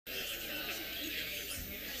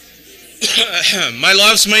My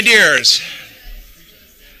loves, my dears,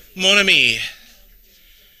 mon ami,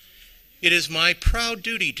 it is my proud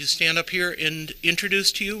duty to stand up here and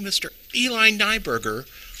introduce to you Mr. Eli Neiburger,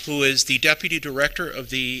 who is the Deputy Director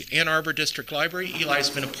of the Ann Arbor District Library.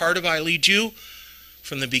 Eli's been a part of I Lead You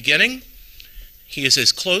from the beginning. He is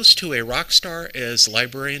as close to a rock star as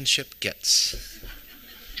librarianship gets.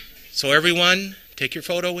 So everyone, take your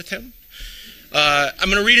photo with him. I'm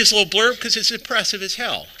going to read his little blurb because it's impressive as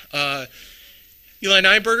hell. Eli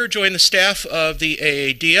Neiburger joined the staff of the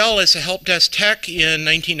AADL as a help desk tech in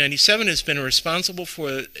 1997. Has been responsible for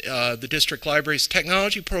the district library's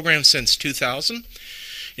technology program since 2000.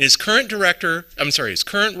 His current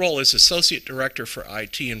role is Associate Director for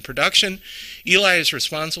IT and Production. Eli is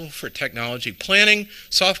responsible for technology planning,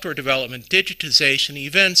 software development, digitization,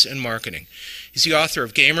 events, and marketing. He's the author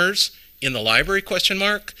of Gamers in the Library,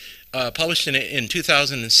 published in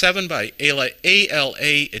 2007 by ALA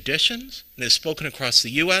Editions, and has spoken across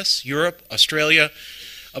the U.S., Europe, Australia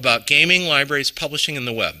about gaming, libraries, publishing, and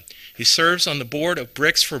the web. He serves on the board of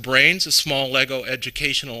Bricks for Brains, a small Lego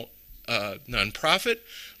educational nonprofit,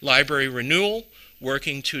 Library Renewal,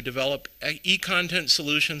 working to develop e-content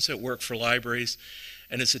solutions that work for libraries,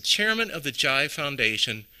 and is the chairman of the Jive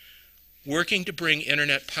Foundation, working to bring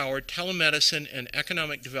internet-powered telemedicine and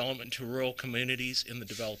economic development to rural communities in the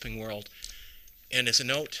developing world. And as a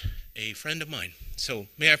note, a friend of mine. So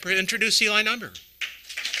may I introduce Eli Neiburger.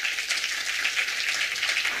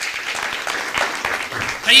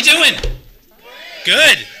 How you doing?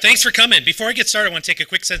 Good. Thanks for coming. Before I get started, I want to take a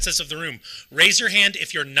quick census of the room. Raise your hand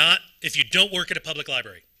if you don't work at a public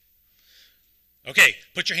library. Okay,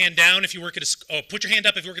 put your hand down if you work at put your hand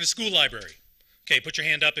up if you work at a school library. Okay, put your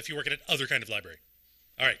hand up if you work at another kind of library.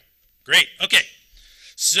 All right, great. Okay,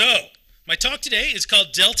 so my talk today is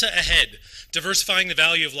called Delta Ahead, Diversifying the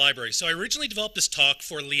Value of Libraries. So I originally developed this talk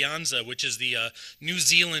for Lianza, which is the New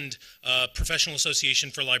Zealand professional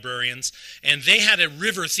association for librarians, and they had a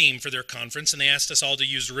river theme for their conference, and they asked us all to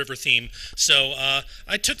use a river theme. So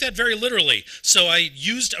I took that very literally. So I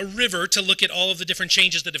used a river to look at all of the different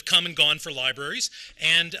changes that have come and gone for libraries,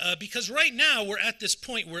 and because right now we're at this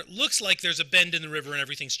point where it looks like there's a bend in the river and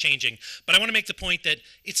everything's changing, but I want to make the point that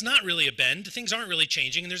it's not really a bend, things aren't really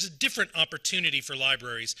changing, and there's a different opportunity for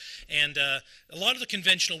libraries, and a lot of the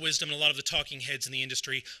conventional wisdom and a lot of the talking heads in the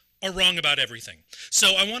industry are wrong about everything.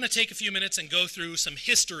 So I want to take a few minutes and go through some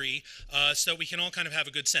history so we can all kind of have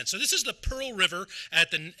a good sense. So this is the Pearl River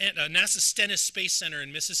at the NASA Stennis Space Center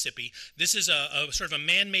in Mississippi. This is a sort of a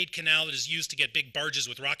man-made canal that is used to get big barges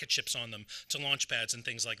with rocket ships on them to launch pads and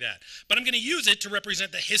things like that. But I'm going to use it to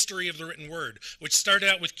represent the history of the written word, which started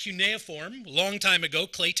out with cuneiform, a long time ago,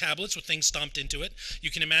 clay tablets with things stomped into it.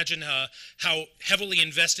 You can imagine how heavily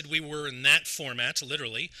invested we were in that format,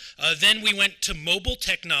 literally. Then we went to mobile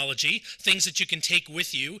technology, things that you can take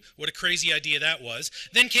with you. What a crazy idea that was.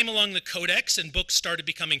 Then came along the codex, and books started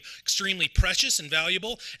becoming extremely precious and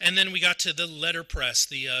valuable. And then we got to the letterpress,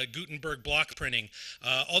 the Gutenberg block printing.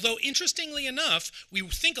 Although, interestingly enough, we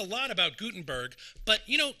think a lot about Gutenberg, but,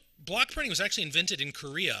 you know, block printing was actually invented in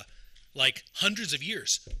Korea like hundreds of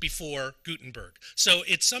years before Gutenberg. So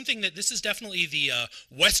it's something that this is definitely the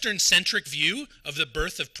Western-centric view of the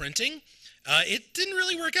birth of printing. It didn't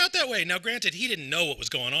really work out that way. Now, granted, he didn't know what was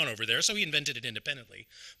going on over there, so he invented it independently.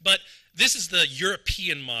 But this is the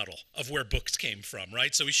European model of where books came from,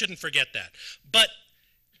 right? So we shouldn't forget that. But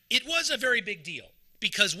it was a very big deal,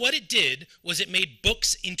 because what it did was it made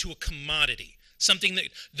books into a commodity, something that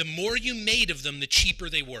the more you made of them, the cheaper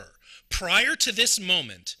they were. Prior to this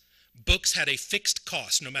moment, books had a fixed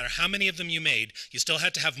cost. No matter how many of them you made, you still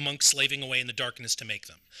had to have monks slaving away in the darkness to make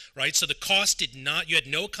them, right? So the cost did not, you had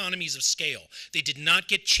no economies of scale. They did not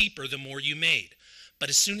get cheaper the more you made. But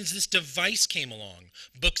as soon as this device came along,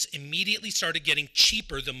 books immediately started getting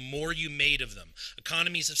cheaper the more you made of them.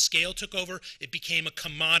 Economies of scale took over. It became a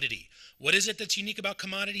commodity. What is it that's unique about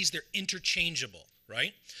commodities? They're interchangeable,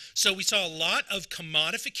 right? So we saw a lot of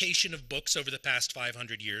commodification of books over the past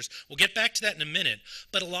 500 years. We'll get back to that in a minute.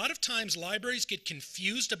 But a lot of times libraries get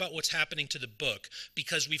confused about what's happening to the book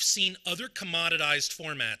because we've seen other commoditized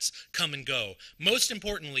formats come and go. Most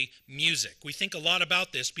importantly, music. We think a lot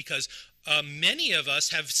about this because many of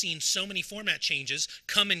us have seen so many format changes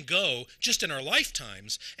come and go just in our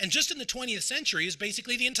lifetimes, and just in the 20th century is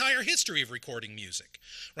basically the entire history of recording music,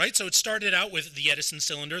 right? So it started out with the Edison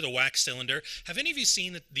cylinder, the wax cylinder. Have any of you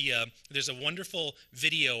seen there's a wonderful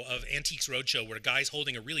video of Antiques Roadshow where a guy's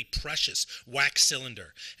holding a really precious wax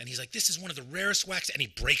cylinder, and he's like, this is one of the rarest wax, and he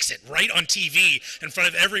breaks it right on TV in front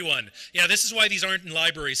of everyone. Yeah, this is why these aren't in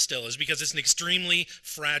libraries still, is because it's an extremely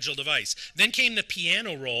fragile device. Then came the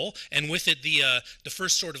piano roll, and with it the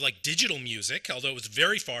first sort of like digital music, although it was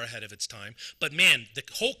very far ahead of its time. But man, the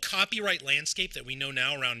whole copyright landscape that we know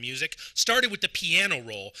now around music started with the piano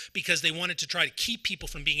roll, because they wanted to try to keep people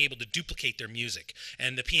from being able to duplicate their music.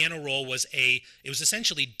 And the piano roll was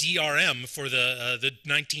essentially DRM for the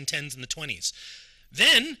 1910s and the 20s.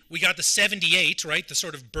 Then we got the 78, right, the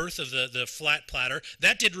sort of birth of the flat platter.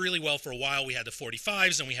 That did really well for a while. We had the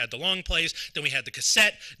 45s, then we had the long plays, then we had the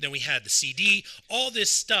cassette, then we had the CD. All this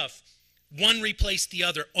stuff, one replaced the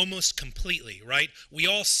other almost completely, right? We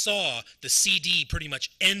all saw the CD pretty much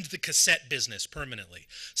end the cassette business permanently.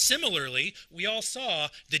 Similarly, we all saw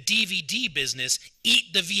the DVD business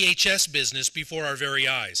eat the VHS business before our very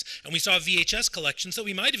eyes. And we saw VHS collections that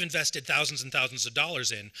we might have invested thousands and thousands of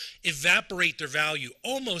dollars in evaporate their value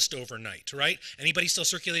almost overnight, right? Anybody still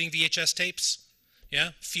circulating VHS tapes?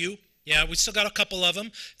 Yeah, few? Yeah, we still got a couple of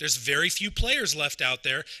them. There's very few players left out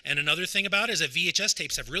there. And another thing about it is that VHS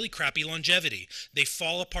tapes have really crappy longevity. They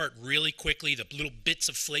fall apart really quickly. The little bits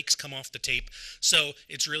of flakes come off the tape. So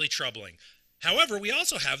it's really troubling. However, we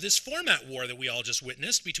also have this format war that we all just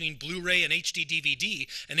witnessed between Blu-ray and HD DVD,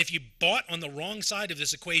 and if you bought on the wrong side of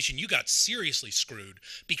this equation, you got seriously screwed,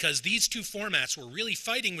 because these two formats were really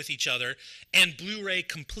fighting with each other, and Blu-ray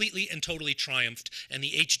completely and totally triumphed, and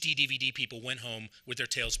the HD DVD people went home with their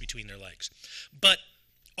tails between their legs. But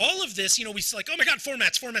all of this, we like, oh my God,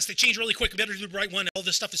 formats, they change really quick. We better do the right one. All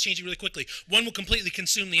this stuff is changing really quickly. One will completely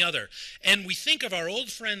consume the other. And we think of our old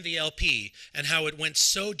friend, the LP, and how it went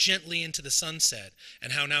so gently into the sunset,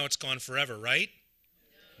 and how now it's gone forever, right?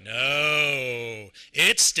 No,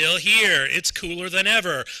 it's still here. It's cooler than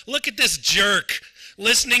ever. Look at this jerk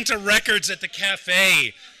listening to records at the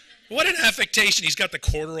cafe. What an affectation. He's got the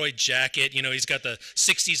corduroy jacket, he's got the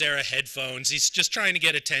 60s era headphones. He's just trying to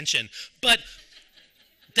get attention. But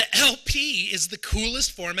the LP is the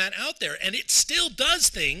coolest format out there, and it still does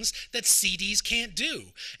things that CDs can't do.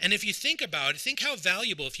 And if you think about it, think how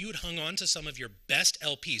valuable if you had hung on to some of your best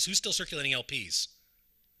LPs. Who's still circulating LPs?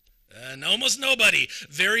 Almost nobody.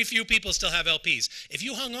 Very few people still have LPs. If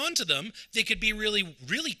you hung on to them, they could be really,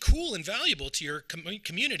 really cool and valuable to your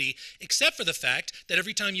community, except for the fact that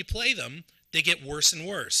every time you play them, they get worse and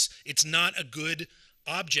worse. It's not a good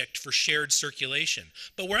object for shared circulation.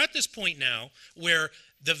 But we're at this point now where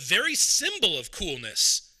the very symbol of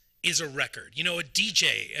coolness is a record, a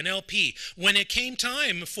DJ, an LP. When it came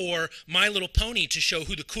time for My Little Pony to show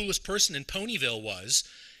who the coolest person in Ponyville was,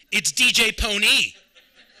 it's DJ Pony,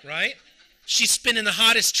 right? She's spinning the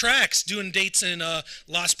hottest tracks, doing dates in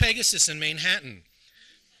Las Pegasus and Manhattan.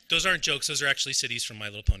 Those aren't jokes, those are actually cities from My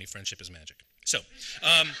Little Pony, Friendship is Magic. So,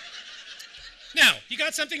 now, you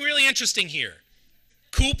got something really interesting here.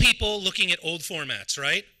 Cool people looking at old formats,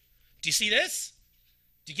 right? Do you see this?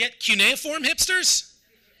 Do you get cuneiform hipsters?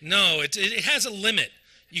 No, it has a limit.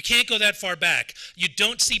 You can't go that far back. You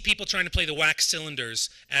don't see people trying to play the wax cylinders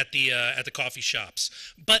at the coffee shops.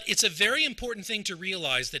 But it's a very important thing to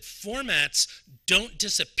realize that formats don't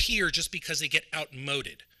disappear just because they get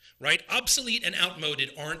outmoded. Right? Obsolete and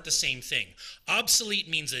outmoded aren't the same thing. Obsolete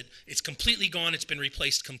means that it's completely gone, it's been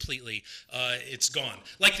replaced completely, it's gone.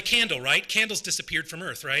 Like the candle, right? Candles disappeared from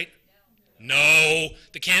Earth, right? No,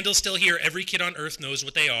 the candle's still here. Every kid on Earth knows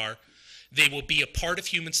what they are. They will be a part of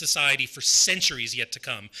human society for centuries yet to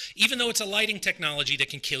come, even though it's a lighting technology that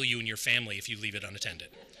can kill you and your family if you leave it unattended,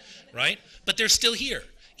 right? But they're still here,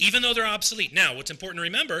 even though they're obsolete. Now, what's important to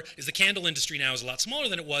remember is the candle industry now is a lot smaller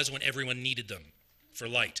than it was when everyone needed them for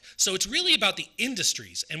light. So it's really about the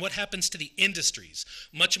industries and what happens to the industries,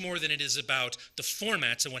 much more than it is about the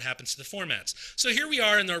formats and what happens to the formats. So here we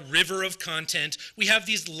are in the river of content. We have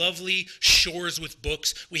these lovely shores with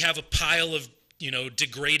books. We have a pile of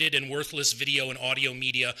degraded and worthless video and audio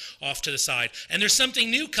media off to the side. And there's something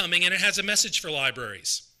new coming, and it has a message for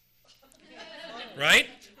libraries. Right?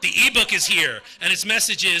 The ebook is here, and its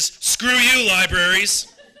message is, screw you,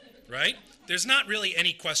 libraries. Right? There's not really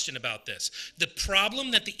any question about this. The problem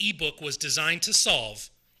that the ebook was designed to solve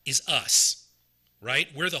is us. Right?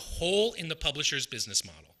 We're the hole in the publisher's business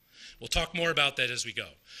model. We'll talk more about that as we go.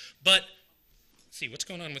 But, let's see, what's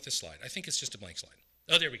going on with this slide? I think it's just a blank slide.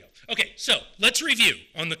 Oh, there we go. Okay, so let's review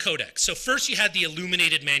on the codex. So first you had the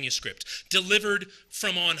illuminated manuscript delivered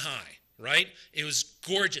from on high, right? It was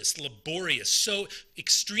gorgeous, laborious, so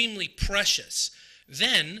extremely precious.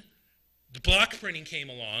 Then the block printing came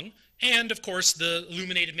along, and of course the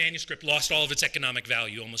illuminated manuscript lost all of its economic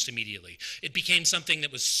value almost immediately. It became something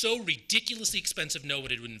that was so ridiculously expensive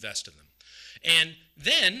nobody would invest in them. And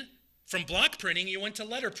then from block printing you went to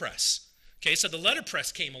letterpress. Okay, so the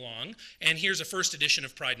letterpress came along, and here's a first edition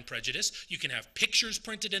of Pride and Prejudice. You can have pictures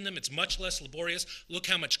printed in them. It's much less laborious. Look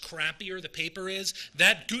how much crappier the paper is.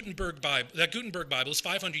 That Gutenberg Bible is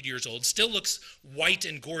 500 years old, still looks white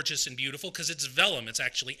and gorgeous and beautiful because it's vellum. It's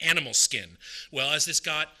actually animal skin. Well, as this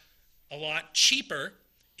got a lot cheaper,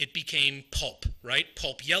 it became pulp, right?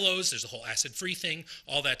 Pulp yellows, there's a whole acid-free thing,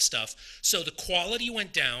 all that stuff. So the quality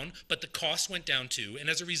went down, but the cost went down too, and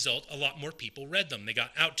as a result, a lot more people read them. They got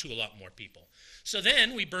out to a lot more people. So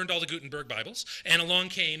then we burned all the Gutenberg Bibles, and along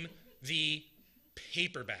came the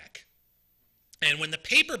paperback. And when the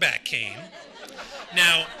paperback came,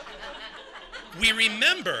 now, we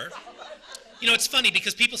remember, you know, it's funny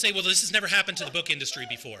because people say, well, this has never happened to the book industry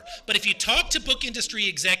before. But if you talk to book industry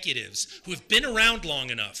executives who have been around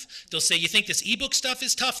long enough, they'll say, you think this ebook stuff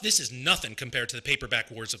is tough? This is nothing compared to the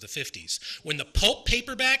paperback wars of the 50s. When the pulp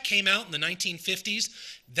paperback came out in the 1950s,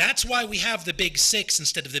 that's why we have the big 6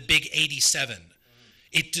 instead of the big 87.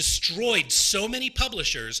 It destroyed so many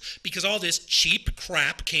publishers because all this cheap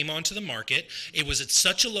crap came onto the market. It was at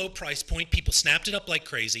such a low price point, people snapped it up like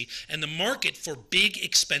crazy, and the market for big,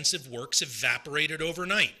 expensive works evaporated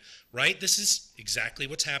overnight, right? This is exactly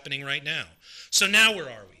what's happening right now. So now where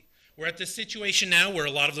are we? We're at this situation now where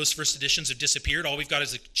a lot of those first editions have disappeared. All we've got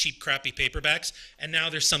is the cheap, crappy paperbacks, and now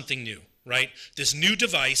there's something new. Right? This new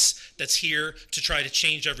device that's here to try to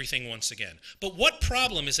change everything once again. But what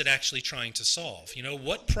problem is it actually trying to solve? You know,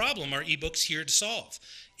 what problem are ebooks here to solve?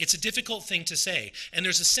 It's a difficult thing to say. And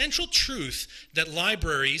there's a central truth that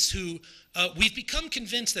libraries who, we've become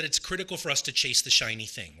convinced that it's critical for us to chase the shiny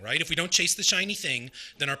thing, right? If we don't chase the shiny thing,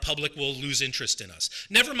 then our public will lose interest in us.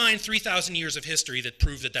 Never mind 3,000 years of history that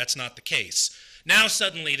prove that that's not the case. Now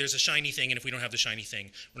suddenly there's a shiny thing, and if we don't have the shiny thing,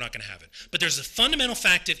 we're not going to have it. But there's a fundamental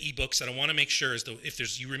fact of ebooks that I want to make sure is,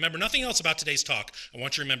 if you remember nothing else about today's talk, I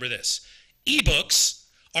want you to remember this. Ebooks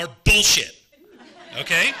are bullshit,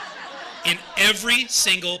 okay? In every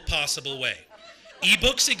single possible way.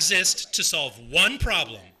 Ebooks exist to solve one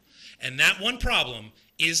problem, and that one problem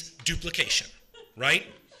is duplication, right?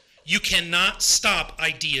 You cannot stop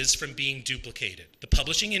ideas from being duplicated. The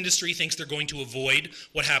publishing industry thinks they're going to avoid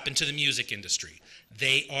what happened to the music industry.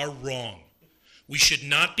 They are wrong. We should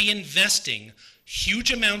not be investing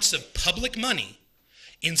huge amounts of public money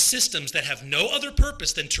in systems that have no other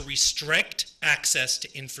purpose than to restrict access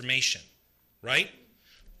to information, right?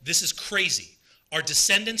 This is crazy. Our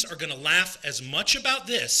descendants are going to laugh as much about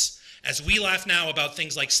this as we laugh now about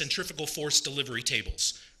things like centrifugal force delivery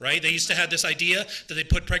tables, right? They used to have this idea that they'd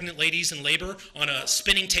put pregnant ladies in labor on a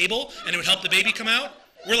spinning table and it would help the baby come out.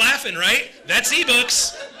 We're laughing, right? That's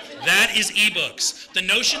ebooks. That is ebooks. The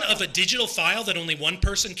notion of a digital file that only one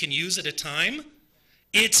person can use at a time,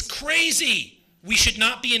 it's crazy. We should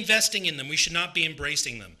not be investing in them. We should not be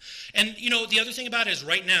embracing them. And, you know, the other thing about it is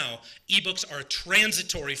right now, ebooks are a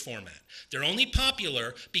transitory format. They're only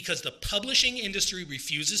popular because the publishing industry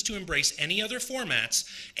refuses to embrace any other formats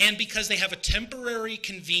and because they have a temporary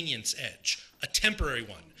convenience edge, a temporary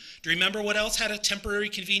one. Do you remember what else had a temporary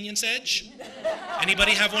convenience edge?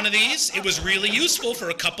 Anybody have one of these? It was really useful for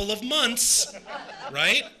a couple of months,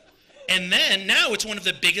 right? And then now it's one of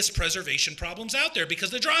the biggest preservation problems out there because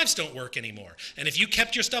the drives don't work anymore. And if you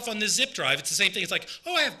kept your stuff on this zip drive, it's the same thing. It's like,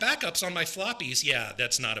 oh, I have backups on my floppies. Yeah,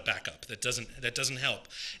 that's not a backup. That doesn't help.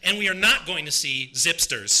 And we are not going to see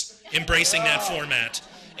zipsters embracing that format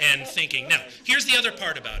and thinking. Now, here's the other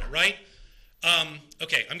part about it, right?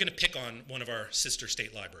 Okay, I'm going to pick on one of our sister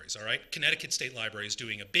state libraries, all right? Connecticut State Library is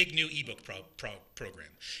doing a big new ebook program.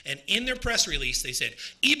 And in their press release, they said,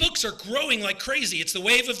 ebooks are growing like crazy. It's the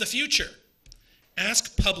wave of the future.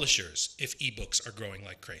 Ask publishers if ebooks are growing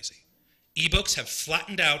like crazy. Ebooks have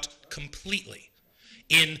flattened out completely.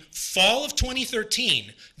 In fall of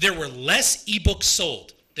 2013, there were less ebooks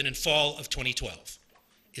sold than in fall of 2012.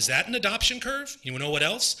 Is that an adoption curve? You know what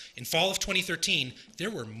else? In fall of 2013, there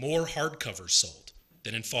were more hardcovers sold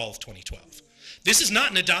than in fall of 2012. This is not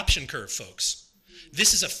an adoption curve, folks.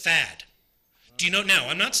 This is a fad. Do you know now?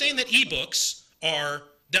 I'm not saying that ebooks are,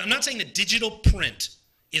 I'm not saying that digital print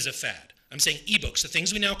is a fad. I'm saying ebooks, the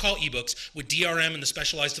things we now call ebooks, with DRM and the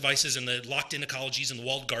specialized devices and the locked-in ecologies and the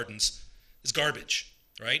walled gardens, is garbage,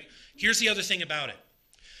 right? Here's the other thing about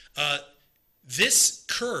it. This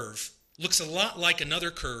curve looks a lot like another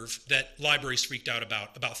curve that libraries freaked out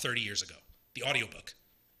about 30 years ago, the audiobook.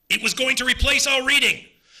 It was going to replace all reading.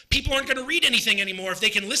 People aren't going to read anything anymore if they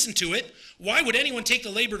can listen to it. Why would anyone take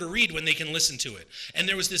the labor to read when they can listen to it? And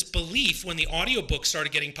there was this belief when the audiobook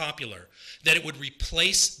started getting popular that it would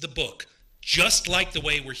replace the book, just like the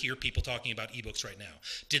way we're hear people talking about ebooks right now.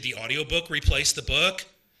 Did the audiobook replace the book?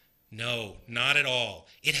 No, not at all.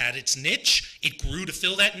 It had its niche, it grew to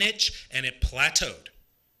fill that niche, and it plateaued,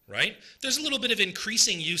 right? There's a little bit of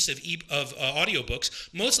increasing use of audiobooks,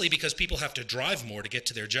 mostly because people have to drive more to get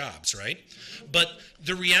to their jobs, right? But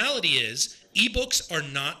the reality is, ebooks are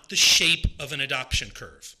not the shape of an adoption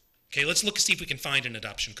curve. Okay, let's look and see if we can find an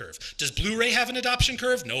adoption curve. Does Blu-ray have an adoption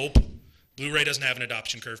curve? Nope. Blu-ray doesn't have an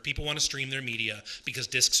adoption curve. People want to stream their media because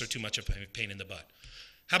discs are too much of a pain in the butt.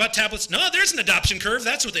 How about tablets? No, there's an adoption curve.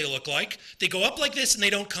 That's what they look like. They go up like this and they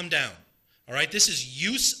don't come down. All right, this is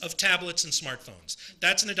use of tablets and smartphones.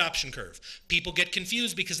 That's an adoption curve. People get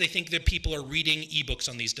confused because they think that people are reading ebooks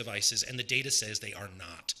on these devices, and the data says they are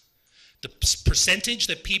not. The percentage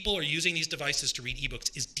that people are using these devices to read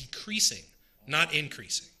ebooks is decreasing, not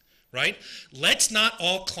increasing. Right? Let's not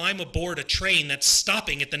all climb aboard a train that's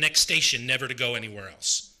stopping at the next station, never to go anywhere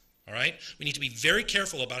else. All right? We need to be very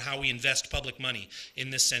careful about how we invest public money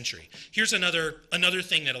in this century. Here's another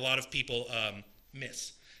thing that a lot of people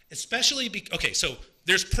miss. Especially, okay, so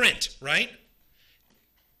there's print, right?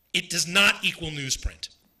 It does not equal newsprint.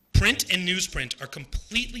 Print and newsprint are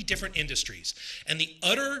completely different industries. And the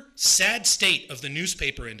utter sad state of the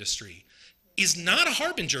newspaper industry is not a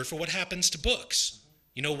harbinger for what happens to books.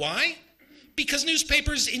 You know why? Because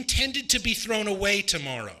newspapers intended to be thrown away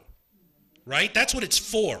tomorrow, right? That's what it's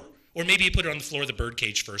for. Or maybe you put it on the floor of the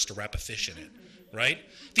birdcage first to wrap a fish in it, right?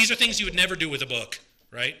 These are things you would never do with a book,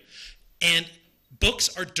 right? And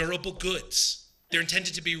books are durable goods. They're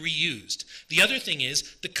intended to be reused. The other thing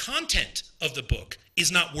is the content of the book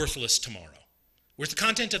is not worthless tomorrow. Whereas the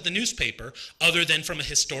content of the newspaper, other than from a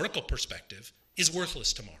historical perspective, is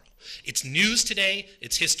worthless tomorrow. It's news today,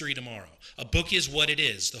 it's history tomorrow. A book is what it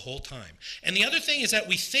is the whole time. And the other thing is that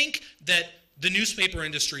we think that the newspaper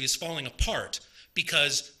industry is falling apart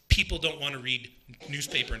because people don't want to read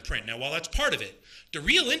newspaper and print. Now, while that's part of it, the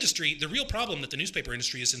real problem that the newspaper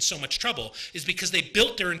industry is in so much trouble is because they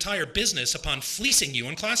built their entire business upon fleecing you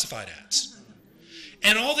on classified ads.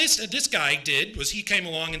 And all this guy did was he came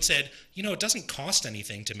along and said, you know, it doesn't cost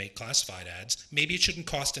anything to make classified ads. Maybe it shouldn't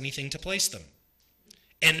cost anything to place them.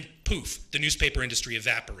 And poof, the newspaper industry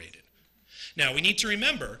evaporated. Now, we need to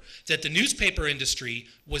remember that the newspaper industry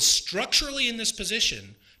was structurally in this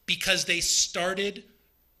position because they started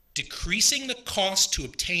decreasing the cost to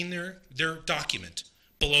obtain their document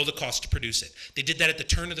below the cost to produce it. They did that at the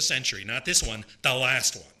turn of the century, not this one, the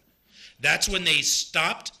last one. That's when they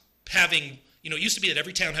stopped having, you know, it used to be that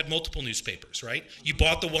every town had multiple newspapers, right? You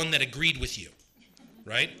bought the one that agreed with you,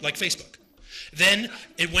 right? Like Facebook. Then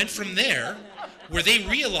it went from there where they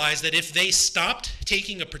realized that if they stopped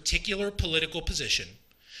taking a particular political position,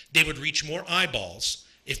 they would reach more eyeballs.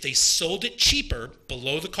 If they sold it cheaper,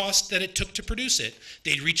 below the cost that it took to produce it,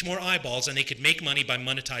 they'd reach more eyeballs and they could make money by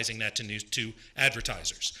monetizing that to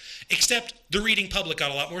advertisers. Except the reading public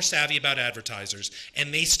got a lot more savvy about advertisers,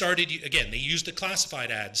 and they started, again, they used the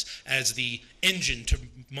classified ads as the engine to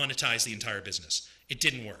monetize the entire business. It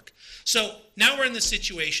didn't work. So now we're in this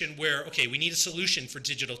situation where, okay, we need a solution for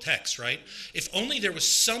digital text, right? If only there was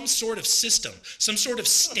some sort of system, some sort of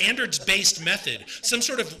standards-based method, some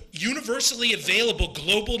sort of universally available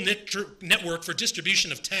global network for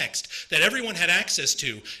distribution of text that everyone had access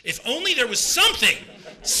to. If only there was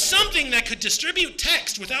something that could distribute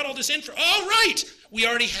text without all this info. All right, we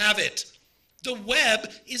already have it. The web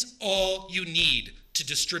is all you need to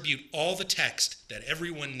distribute all the text that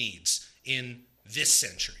everyone needs in this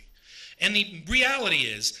century. And the reality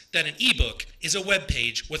is that an ebook is a web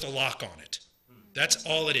page with a lock on it. That's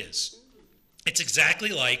all it is. It's exactly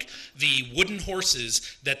like the wooden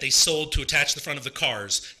horses that they sold to attach the front of the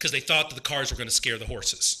cars because they thought that the cars were going to scare the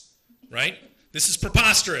horses, right? This is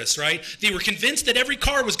preposterous, right? They were convinced that every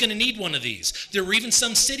car was going to need one of these. There were even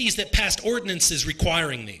some cities that passed ordinances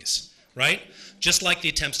requiring these, right? Just like the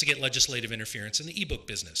attempts to get legislative interference in the ebook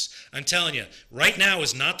business. I'm telling you, right now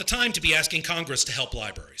is not the time to be asking Congress to help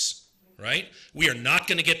libraries. Right? We are not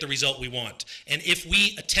going to get the result we want. And if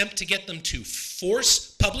we attempt to get them to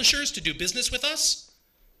force publishers to do business with us,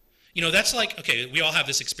 you know, that's like, okay, we all have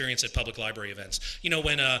this experience at public library events. You know,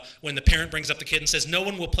 when the parent brings up the kid and says, no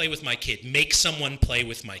one will play with my kid, make someone play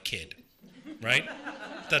with my kid, right?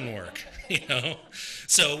 Doesn't work, you know?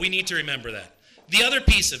 So we need to remember that. The other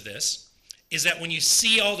piece of this is that when you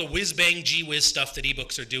see all the whiz-bang, gee-whiz stuff that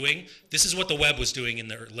ebooks are doing, this is what the web was doing in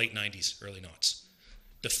the late 90s, early noughts.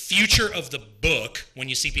 The future of the book, when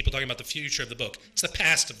you see people talking about the future of the book, it's the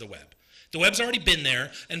past of the web. The web's already been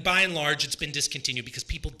there, and by and large, it's been discontinued because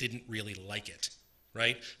people didn't really like it,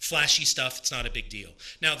 right? Flashy stuff, it's not a big deal.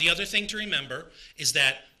 Now, the other thing to remember is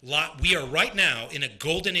that we are right now in a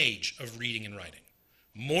golden age of reading and writing.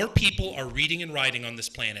 More people are reading and writing on this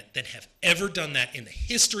planet than have ever done that in the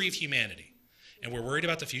history of humanity. And we're worried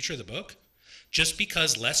about the future of the book? Just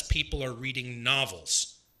because less people are reading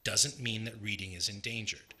novels doesn't mean that reading is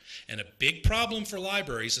endangered. And a big problem for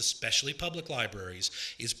libraries, especially public libraries,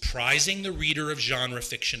 is prizing the reader of genre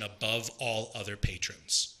fiction above all other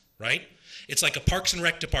patrons, right? It's like a Parks and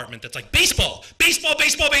Rec department that's like, baseball, baseball,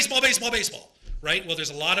 baseball, baseball, baseball, baseball, right? Well, there's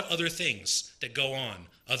a lot of other things that go on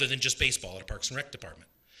other than just baseball at a Parks and Rec department.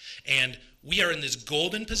 And we are in this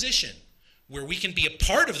golden position where we can be a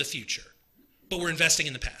part of the future, but we're investing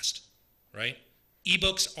in the past, right?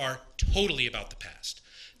 Ebooks are totally about the past.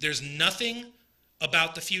 There's nothing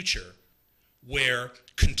about the future where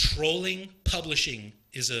controlling publishing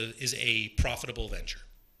is a profitable venture,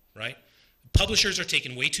 right? Publishers are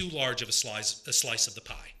taking way too large of a slice of the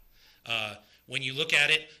pie. When you look at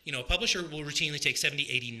it, you know, a publisher will routinely take 70,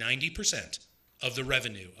 80, 90% of the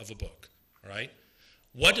revenue of a book, right?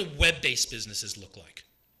 What do web-based businesses look like?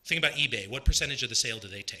 Think about eBay. What percentage of the sale do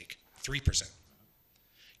they take? 3%.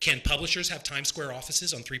 Can publishers have Times Square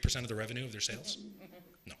offices on 3% of the revenue of their sales?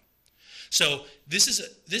 No. So this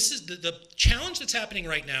is the challenge that's happening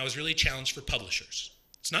right now is really a challenge for publishers.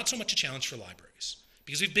 It's not so much a challenge for libraries,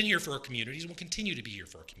 because we've been here for our communities and we'll continue to be here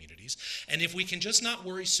for our communities. And if we can just not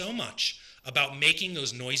worry so much about making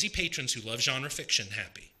those noisy patrons who love genre fiction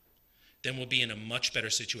happy, then we'll be in a much better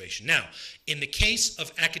situation. Now, in the case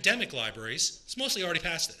of academic libraries, it's mostly already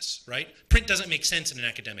past this, right? Print doesn't make sense in an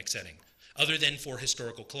academic setting, other than for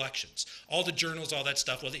historical collections. All the journals, all that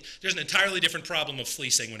stuff, well, there's an entirely different problem of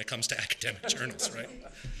fleecing when it comes to academic journals, right?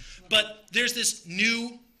 But there's this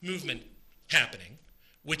new movement happening,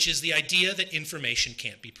 which is the idea that information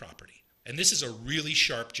can't be property. And this is a really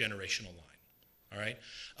sharp generational line, all right?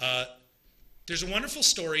 There's a wonderful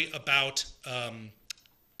story about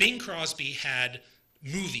Bing Crosby had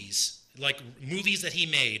movies, like movies that he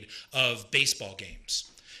made of baseball games.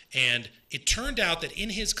 And it turned out that in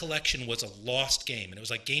his collection was a lost game, and it was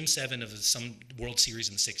like Game 7 of some World Series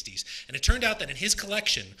in the 60s. And it turned out that in his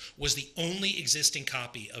collection was the only existing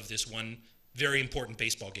copy of this one very important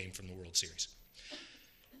baseball game from the World Series.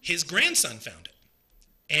 His grandson found it,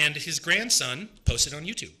 and his grandson posted it on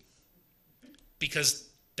YouTube, because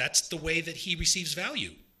that's the way that he receives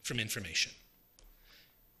value from information.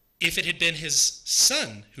 If it had been his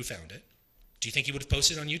son who found it, do you think he would have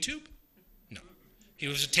posted it on YouTube? No. He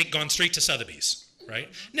would have gone straight to Sotheby's, right?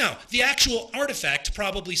 Now, the actual artifact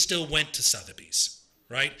probably still went to Sotheby's,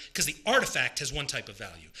 right? Because the artifact has one type of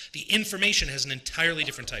value. The information has an entirely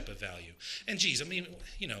different type of value. And geez, I mean,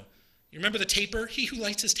 you know, you remember the taper? He who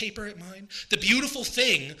lights his taper at mine? The beautiful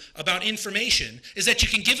thing about information is that you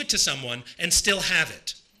can give it to someone and still have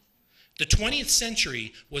it. The 20th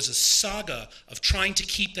century was a saga of trying to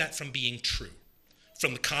keep that from being true.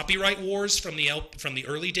 From the copyright wars from the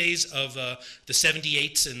early days of the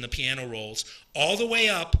 78s and the piano rolls, all the way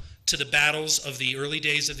up to the battles of the early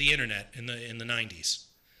days of the internet in the 90s.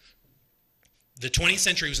 The 20th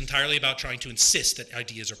century was entirely about trying to insist that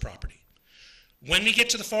ideas are property. When we get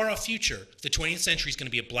to the far-off future, the 20th century is going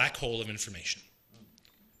to be a black hole of information.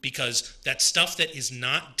 Because that stuff that is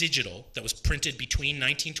not digital, that was printed between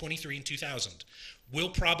 1923 and 2000, will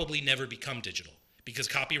probably never become digital. Because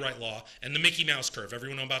copyright law and the Mickey Mouse curve,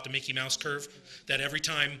 everyone know about the Mickey Mouse curve? That every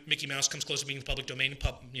time Mickey Mouse comes close to being the public domain,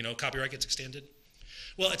 copyright gets extended?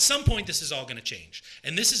 Well, at some point this is all going to change.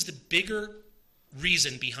 And this is the bigger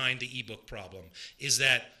reason behind the ebook problem, is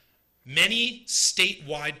that many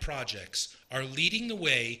statewide projects are leading the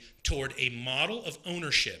way toward a model of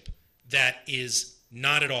ownership that is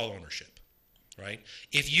not at all ownership, right?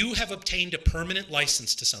 If you have obtained a permanent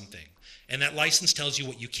license to something, and that license tells you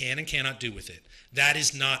what you can and cannot do with it, that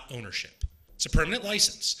is not ownership. It's a permanent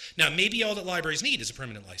license. Now, maybe all that libraries need is a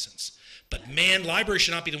permanent license, but man, libraries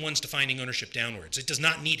should not be the ones defining ownership downwards. It does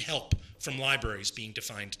not need help from libraries being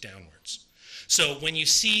defined downwards. So when you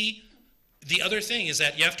see, the other thing is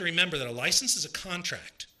that you have to remember that a license is a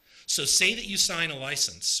contract. So say that you sign a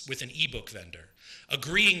license with an ebook vendor,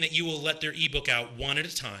 agreeing that you will let their ebook out one at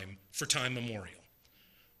a time for time memorial.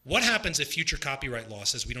 What happens if future copyright law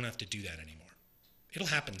says we don't have to do that anymore? It'll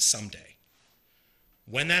happen someday.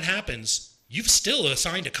 When that happens, you've still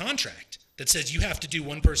assigned a contract that says you have to do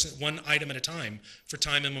one item at a time for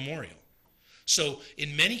time immemorial. So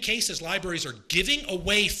in many cases, libraries are giving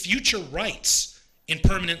away future rights in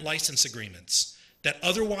permanent license agreements that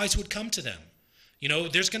otherwise would come to them. You know,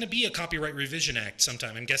 there's going to be a Copyright Revision Act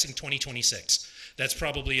sometime, I'm guessing 2026. That's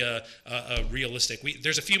probably a realistic.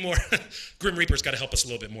 There's a few more. Grim Reaper's got to help us a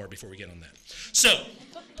little bit more before we get on that. So,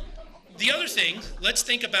 the other thing, let's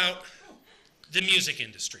think about the music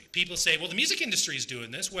industry. People say, well, the music industry is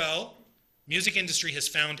doing this. Well, Music industry has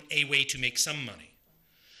found a way to make some money.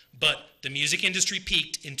 But the music industry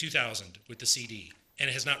peaked in 2000 with the CD, and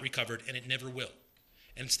it has not recovered, and it never will.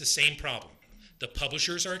 And it's the same problem. The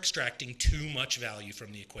publishers are extracting too much value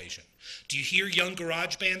from the equation. Do you hear young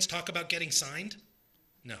garage bands talk about getting signed?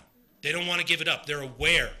 No. They don't want to give it up. They're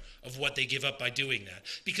aware of what they give up by doing that.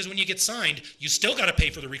 Because when you get signed, you still got to pay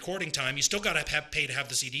for the recording time. You still got to pay to have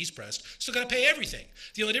the CDs pressed. Still got to pay everything.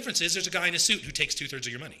 The only difference is there's a guy in a suit who takes 2/3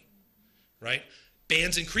 of your money, right?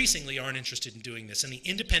 Bands increasingly aren't interested in doing this, and the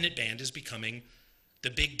independent band is becoming the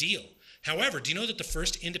big deal. However, do you know that the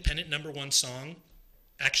first independent #1 song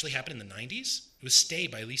actually happened in the 90s? It was Stay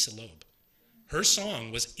by Lisa Loeb. Her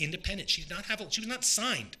song was independent. She was not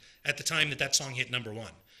signed at the time that song hit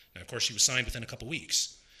 #1. Now, of course, she was signed within a couple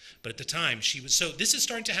weeks. But at the time, she was. So this is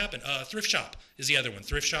starting to happen. Thrift Shop is the other one.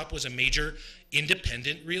 Thrift Shop was a major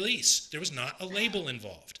independent release. There was not a label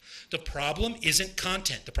involved. The problem isn't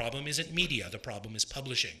content. The problem isn't media. The problem is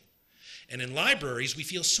publishing. And in libraries, we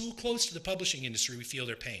feel so close to the publishing industry, we feel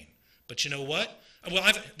their pain. But you know what?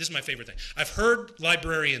 Well, this is my favorite thing. I've heard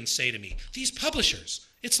librarians say to me, these publishers,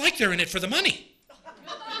 it's like they're in it for the money.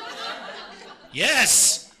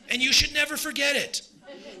 Yes, and you should never forget it.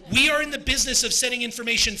 We are in the business of setting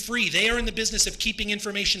information free. They are in the business of keeping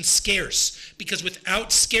information scarce, because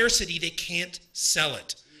without scarcity, they can't sell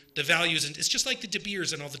it. The value isn't, it's just like the De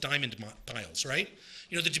Beers and all the diamond piles, right?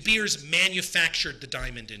 You know, the De Beers manufactured the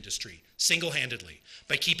diamond industry single-handedly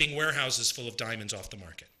by keeping warehouses full of diamonds off the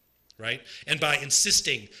market, right? And by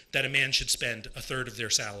insisting that a man should spend 1/3 of their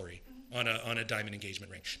salary on a diamond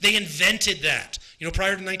engagement ring. They invented that. You know,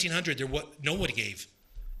 prior to 1900, nobody gave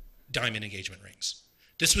diamond engagement rings.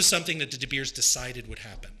 This was something that the De Beers decided would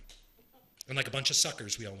happen. And like a bunch of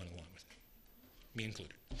suckers, we all went along with it, me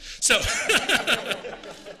included.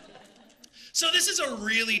 So this is a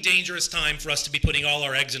really dangerous time for us to be putting all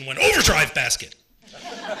our eggs in one overdrive basket.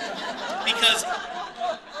 Because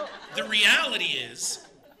the reality is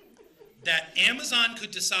that Amazon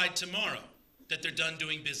could decide tomorrow that they're done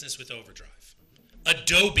doing business with overdrive.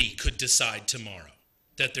 Adobe could decide tomorrow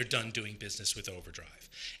that they're done doing business with overdrive.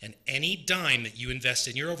 And any dime that you invest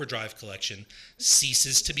in your overdrive collection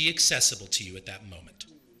ceases to be accessible to you at that moment.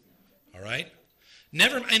 All right?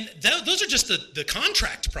 Those are just the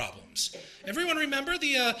contract problems. Everyone remember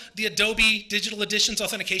the Adobe Digital Editions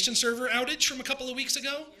authentication server outage from a couple of weeks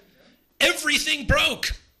ago? Everything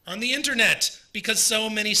broke on the internet because so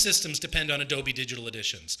many systems depend on Adobe Digital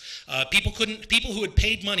Editions. People who had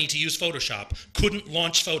paid money to use Photoshop couldn't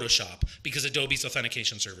launch Photoshop because Adobe's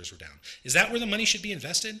authentication servers were down. Is that where the money should be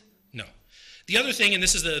invested? No. The other thing, and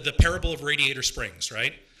this is the parable of Radiator Springs,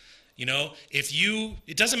 right? You know,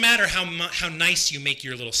 it doesn't matter how nice you make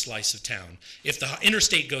your little slice of town. If the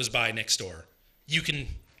interstate goes by next door, you can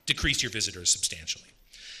decrease your visitors substantially.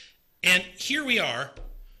 And here we are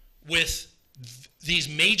with these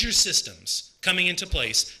major systems coming into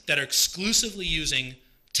place that are exclusively using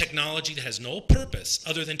technology that has no purpose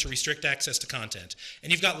other than to restrict access to content.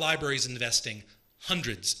 And you've got libraries investing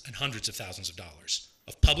hundreds and hundreds of thousands of dollars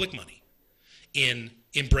of public money in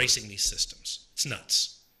embracing these systems. It's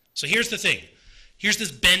nuts. So here's the thing. Here's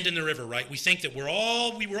this bend in the river, right? We think that we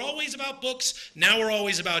were always about books, now we're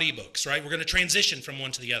always about ebooks, right? We're going to transition from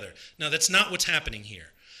one to the other. No, that's not what's happening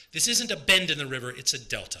here. This isn't a bend in the river, it's a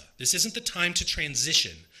delta. This isn't the time to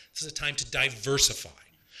transition, this is a time to diversify.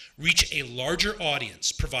 Reach a larger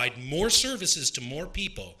audience, provide more services to more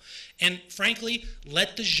people, and frankly,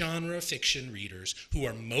 let the genre fiction readers, who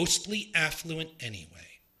are mostly affluent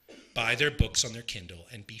anyway, buy their books on their Kindle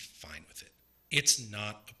and be fine with it. It's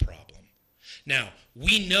not a problem. Now,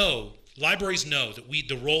 libraries know that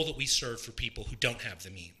the role that we serve for people who don't have the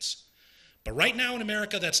means. But right now in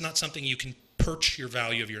America, that's not something you can perch your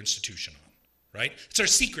value of your institution on, right? It's our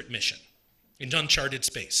secret mission in uncharted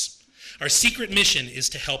space. Our secret mission is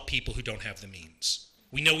to help people who don't have the means.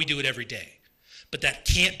 We know we do it every day. But that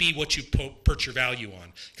can't be what you perch your value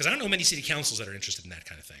on. Because I don't know many city councils that are interested in that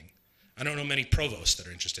kind of thing. I don't know many provosts that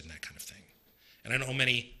are interested in that kind of thing. And I don't know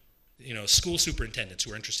many school superintendents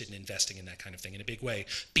who are interested in investing in that kind of thing in a big way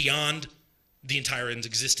beyond the entire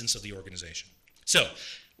existence of the organization. So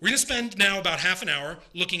we're going to spend now about half an hour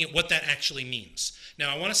looking at what that actually means.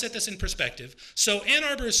 Now, I want to set this in perspective. So Ann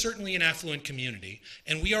Arbor is certainly an affluent community,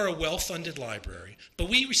 and we are a well-funded library, but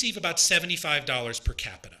we receive about $75 per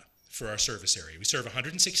capita for our service area. We serve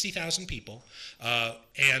 160,000 people,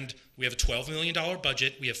 and we have a $12 million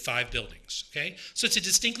budget. We have 5 buildings, okay? So it's a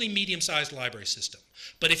distinctly medium-sized library system.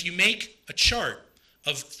 But if you make a chart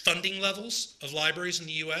of funding levels of libraries in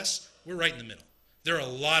the US, we're right in the middle. There are a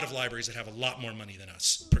lot of libraries that have a lot more money than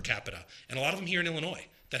us per capita, and a lot of them here in Illinois.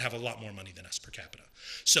 that have a lot more money than us per capita.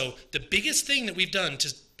 So the biggest thing that we've done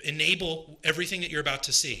to enable everything that you're about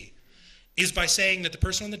to see is by saying that the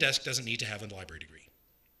person on the desk doesn't need to have a library degree.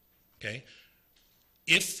 Okay?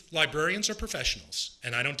 If librarians are professionals,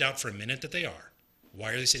 and I don't doubt for a minute that they are,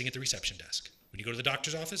 why are they sitting at the reception desk? When you go to the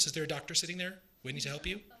doctor's office, is there a doctor sitting there waiting to help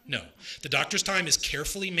you? No. The doctor's time is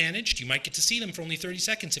carefully managed. You might get to see them for only 30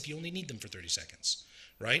 seconds if you only need them for 30 seconds,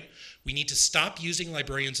 right? We need to stop using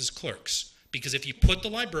librarians as clerks, because if you put the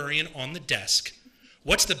librarian on the desk,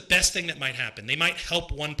 what's the best thing that might happen? They might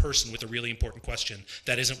help one person with a really important question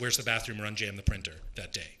that isn't where's the bathroom or unjam the printer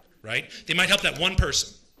that day, right? They might help that one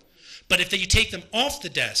person. But if you take them off the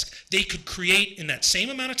desk, they could create in that same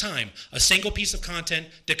amount of time a single piece of content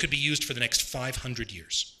that could be used for the next 500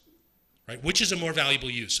 years, right? Which is a more valuable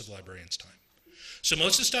use of the librarian's time. So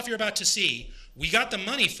most of the stuff you're about to see, we got the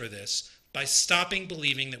money for this by stopping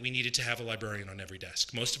believing that we needed to have a librarian on every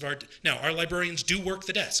desk. Now, our librarians do work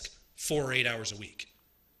the desk 4 or 8 hours a week.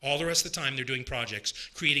 All the rest of the time, they're doing projects,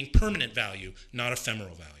 creating permanent value, not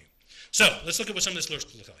ephemeral value. So let's look at what some of this looks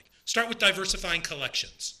like. Start with diversifying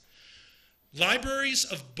collections. Libraries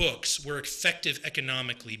of books were effective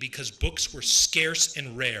economically because books were scarce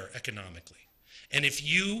and rare economically. And if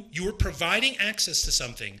you were providing access to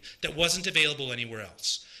something that wasn't available anywhere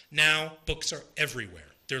else. Now, books are everywhere.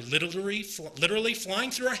 They're literally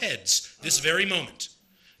flying through our heads this very moment.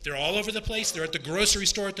 They're all over the place. They're at the grocery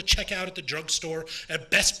store, at the checkout, at the drugstore,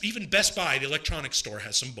 even Best Buy, the electronics store,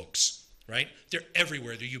 has some books, right? They're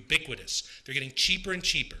everywhere. They're ubiquitous. They're getting cheaper and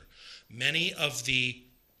cheaper. Many of the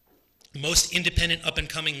most independent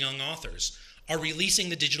up-and-coming young authors are releasing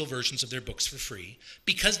the digital versions of their books for free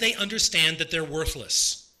because they understand that they're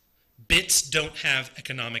worthless. Bits don't have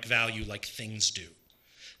economic value like things do.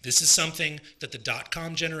 This is something that the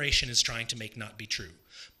dot-com generation is trying to make not be true.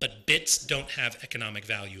 But bits don't have economic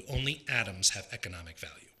value. Only atoms have economic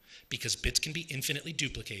value because bits can be infinitely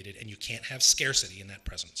duplicated and you can't have scarcity in that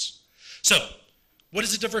presence. So, what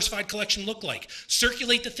does a diversified collection look like?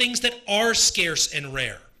 Circulate the things that are scarce and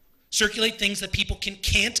rare. Circulate things that people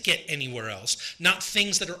can't get anywhere else, not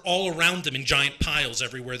things that are all around them in giant piles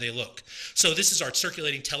everywhere they look. So this is our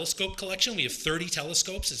circulating telescope collection. We have 30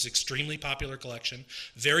 telescopes. It's an extremely popular collection,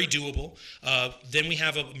 very doable. Then we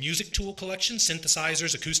have a music tool collection,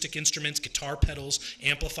 synthesizers, acoustic instruments, guitar pedals,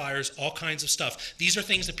 amplifiers, all kinds of stuff. These are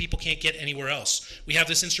things that people can't get anywhere else. We have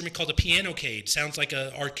this instrument called a piano-cade. Sounds like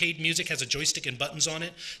arcade music, has a joystick and buttons on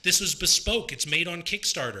it. This was bespoke. It's made on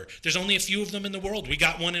Kickstarter. There's only a few of them in the world. We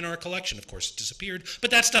got one in our collection. Of course, it disappeared,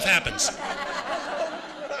 but that stuff happens.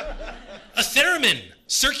 A theremin.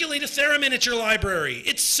 Circulate a theremin at your library.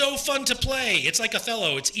 It's so fun to play. It's like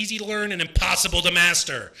Othello. It's easy to learn and impossible to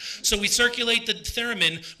master. So we circulate the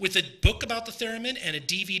theremin with a book about the theremin and a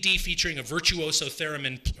DVD featuring a virtuoso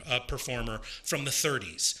theremin performer from the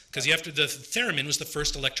 30s. Because the theremin was the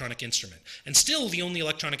first electronic instrument. And still the only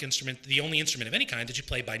instrument of any kind that you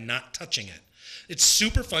play by not touching it. It's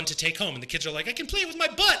super fun to take home, and the kids are like, I can play it with my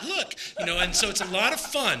butt, look! And so it's a lot of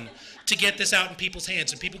fun to get this out in people's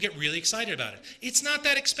hands, and people get really excited about it. It's not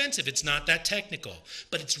that expensive, it's not that technical,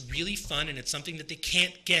 but it's really fun, and it's something that they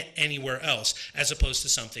can't get anywhere else, as opposed to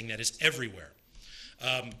something that is everywhere.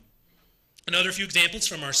 Another few examples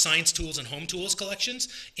from our science tools and home tools collections.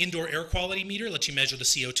 Indoor air quality meter lets you measure the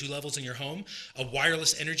CO2 levels in your home. A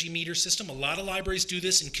wireless energy meter system. A lot of libraries do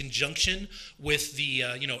this in conjunction with the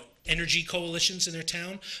energy coalitions in their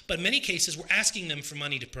town. But in many cases, we're asking them for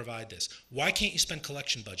money to provide this. Why can't you spend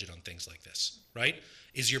collection budget on things like this, right?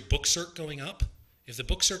 Is your book cert going up? If the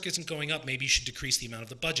book cert isn't going up, maybe you should decrease the amount of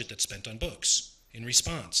the budget that's spent on books in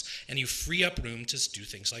response. And you free up room to do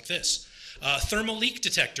things like this. Thermal leak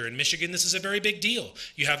detector. In Michigan, this is a very big deal.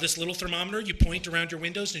 You have this little thermometer, you point around your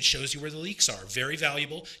windows, and it shows you where the leaks are. Very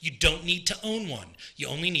valuable. You don't need to own one. You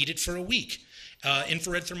only need it for a week.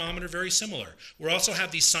 Infrared thermometer, very similar. We also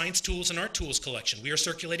have these science tools and art tools collection. We are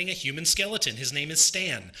circulating a human skeleton. His name is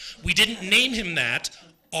Stan. We didn't name him that.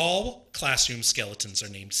 All classroom skeletons are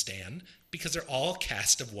named Stan because they're all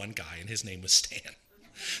cast of one guy, and his name was Stan.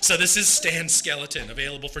 So this is Stan's skeleton,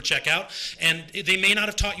 available for checkout. And they may not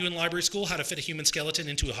have taught you in library school how to fit a human skeleton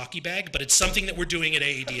into a hockey bag, but it's something that we're doing at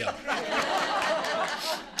AADL.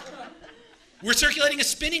 We're circulating a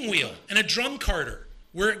spinning wheel and a drum carter.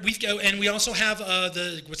 And we also have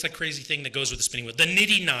what's that crazy thing that goes with the spinning wheel? The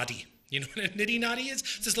niddy-noddy. You know what a niddy-noddy is?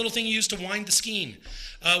 It's this little thing you use to wind the skein.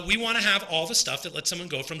 We want to have all the stuff that lets someone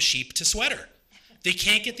go from sheep to sweater. They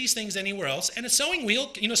can't get these things anywhere else. And a sewing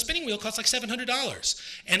wheel, spinning wheel costs like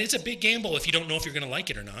 $700. And it's a big gamble if you don't know if you're going to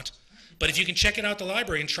like it or not. But if you can check it out at the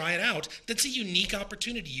library and try it out, that's a unique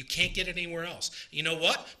opportunity. You can't get it anywhere else. You know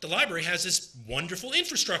what? The library has this wonderful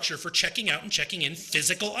infrastructure for checking out and checking in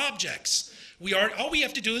physical objects. All we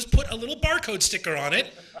have to do is put a little barcode sticker on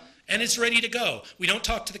it, and it's ready to go. We don't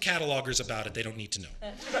talk to the catalogers about it. They don't need to know.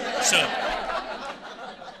 So,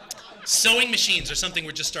 sewing machines are something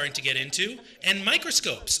we're just starting to get into. And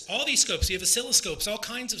microscopes, all these scopes, you have oscilloscopes, all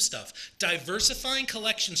kinds of stuff. Diversifying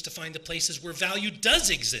collections to find the places where value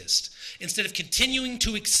does exist, instead of continuing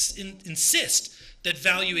to insist that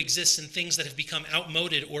value exists in things that have become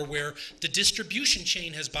outmoded or where the distribution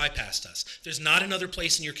chain has bypassed us. There's not another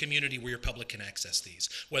place in your community where your public can access these.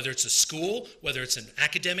 Whether it's a school, whether it's an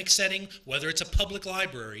academic setting, whether it's a public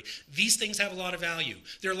library, these things have a lot of value.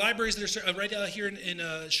 There are libraries that are right here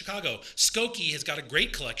in Chicago. Skokie has got a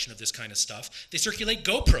great collection of this kind of stuff. They circulate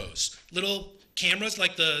GoPros, little cameras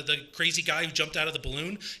like the crazy guy who jumped out of the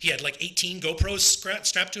balloon. He had like 18 GoPros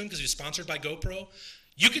strapped to him because he was sponsored by GoPro.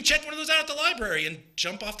 You can check one of those out at the library and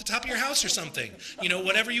jump off the top of your house or something. You know,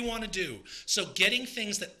 whatever you want to do. So getting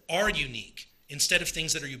things that are unique instead of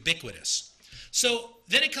things that are ubiquitous. So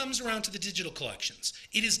then it comes around to the digital collections.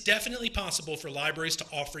 It is definitely possible for libraries to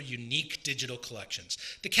offer unique digital collections.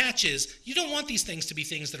 The catch is, you don't want these things to be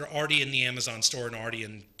things that are already in the Amazon store and already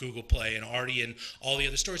in Google Play and already in all the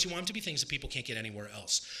other stores. You want them to be things that people can't get anywhere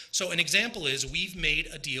else. So an example is, we've made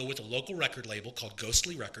a deal with a local record label called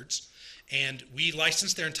Ghostly Records, and we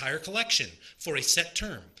licensed their entire collection for a set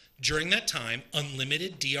term. During that time,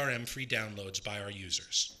 unlimited DRM-free downloads by our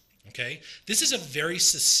users. Okay? This is a very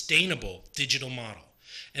sustainable digital model.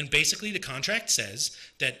 And basically the contract says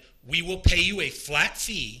that we will pay you a flat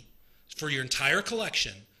fee for your entire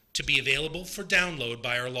collection to be available for download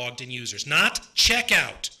by our logged in users. Not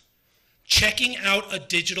checkout. Checking out a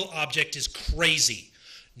digital object is crazy.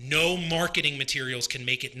 No marketing materials can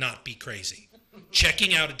make it not be crazy.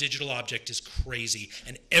 Checking out a digital object is crazy,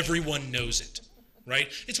 and everyone knows it, right?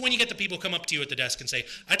 It's when you get the people come up to you at the desk and say,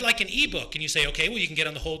 I'd like an ebook, and you say, okay, well, you can get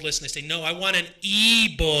on the hold list, and they say, no, I want an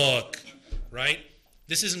ebook, right?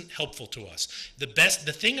 This isn't helpful to us. The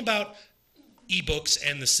thing about ebooks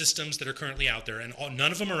and the systems that are currently out there, and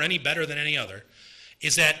none of them are any better than any other,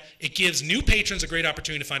 is that it gives new patrons a great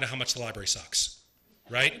opportunity to find out how much the library sucks,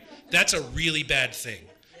 right? That's a really bad thing.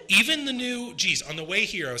 Even the new, on the way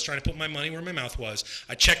here, I was trying to put my money where my mouth was.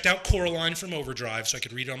 I checked out Coraline from Overdrive so I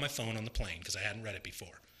could read it on my phone on the plane because I hadn't read it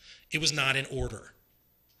before. It was not in order,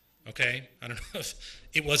 okay? I don't know if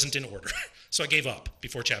it wasn't in order. So I gave up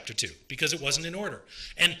before chapter 2 because it wasn't in order.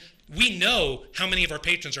 And we know how many of our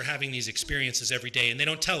patrons are having these experiences every day, and they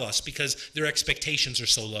don't tell us because their expectations are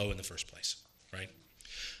so low in the first place, right?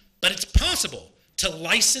 But it's possible to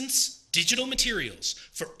license digital materials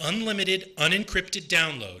for unlimited, unencrypted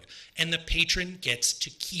download, and the patron gets to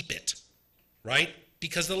keep it, right?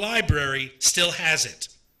 Because the library still has it.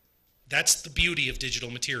 That's the beauty of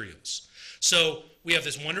digital materials. So we have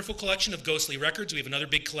this wonderful collection of Ghostly Records. We have another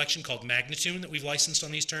big collection called Magnitude that we've licensed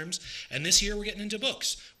on these terms. And this year we're getting into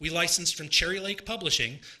books. We licensed from Cherry Lake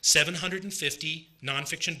Publishing 750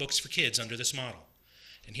 nonfiction books for kids under this model.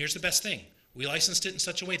 And here's the best thing. We licensed it in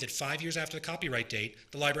such a way that 5 years after the copyright date,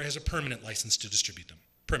 the library has a permanent license to distribute them,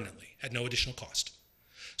 permanently, at no additional cost.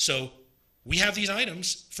 So we have these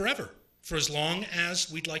items forever, for as long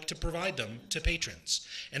as we'd like to provide them to patrons.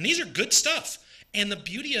 And these are good stuff. And the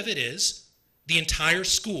beauty of it is, the entire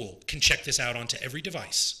school can check this out onto every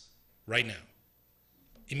device right now,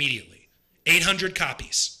 immediately. 800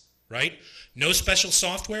 copies, right? No special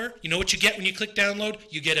software. You know what you get when you click download?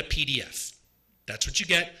 You get a PDF. That's what you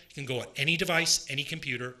get. You can go on any device, any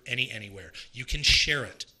computer, anywhere. You can share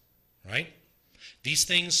it, right? These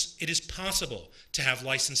things, it is possible to have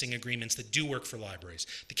licensing agreements that do work for libraries.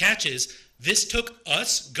 The catch is, this took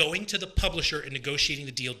us going to the publisher and negotiating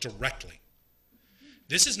the deal directly.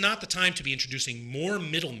 This is not the time to be introducing more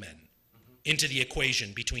middlemen into the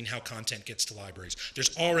equation between how content gets to libraries.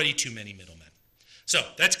 There's already too many middlemen. So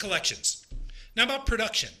that's collections. Now about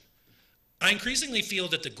production. I increasingly feel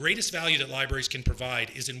that the greatest value that libraries can provide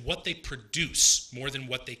is in what they produce more than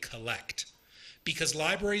what they collect. Because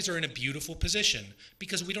libraries are in a beautiful position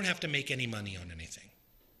because we don't have to make any money on anything,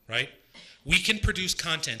 right? We can produce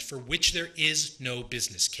content for which there is no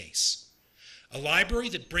business case. A library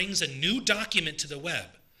that brings a new document to the web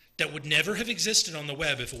that would never have existed on the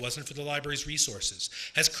web if it wasn't for the library's resources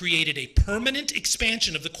has created a permanent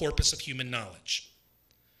expansion of the corpus of human knowledge.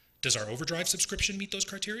 Does our Overdrive subscription meet those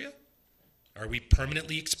criteria? Are we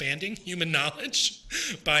permanently expanding human knowledge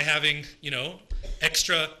by having,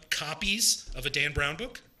 extra copies of a Dan Brown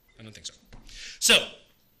book? I don't think so. So,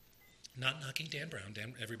 Not knocking Dan Brown.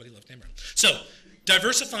 Everybody loved Dan Brown. So,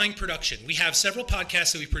 diversifying production. We have several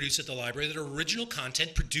podcasts that we produce at the library that are original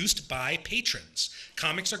content produced by patrons.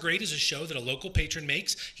 Comics Are Great is a show that a local patron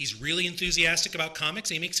makes. He's really enthusiastic about comics.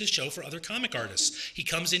 He makes his show for other comic artists. He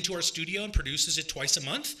comes into our studio and produces it twice a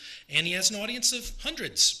month, and he has an audience of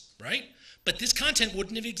hundreds, right? But this content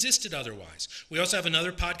wouldn't have existed otherwise. We also have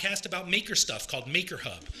another podcast about maker stuff called Maker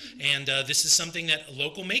Hub. And this is something that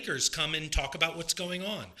local makers come and talk about what's going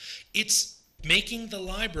on. It's making the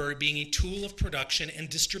library being a tool of production and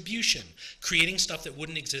distribution, creating stuff that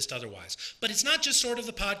wouldn't exist otherwise. But it's not just sort of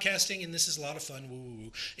the podcasting, and this is a lot of fun,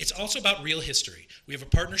 woo-woo-woo. It's also about real history. We have a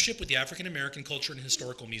partnership with the African American Culture and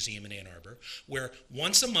Historical Museum in Ann Arbor, where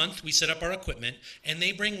once a month we set up our equipment, and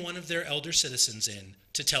they bring one of their elder citizens in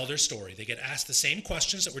to tell their story. They get asked the same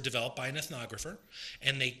questions that were developed by an ethnographer,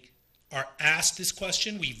 and they are asked this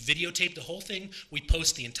question. We videotape the whole thing. We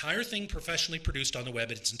post the entire thing professionally produced on the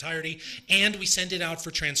web in its entirety, and we send it out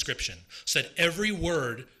for transcription so that every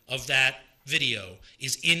word of that video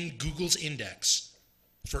is in Google's index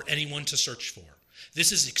for anyone to search for.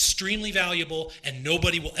 This is extremely valuable, and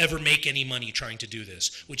nobody will ever make any money trying to do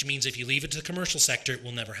this, which means if you leave it to the commercial sector, it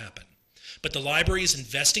will never happen. But the library is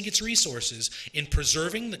investing its resources in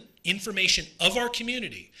preserving the information of our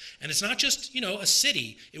community. And it's not just, a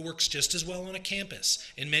city. It works just as well on a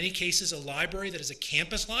campus. In many cases, a library that is a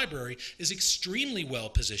campus library is extremely well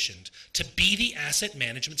positioned to be the asset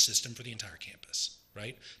management system for the entire campus,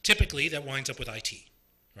 right? Typically, that winds up with IT,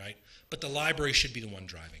 right? But the library should be the one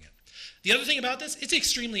driving it. The other thing about this, it's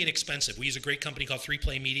extremely inexpensive. We use a great company called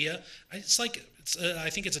 3Play Media. I think it's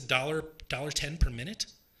 $1.10 per minute.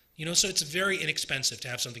 So it's very inexpensive to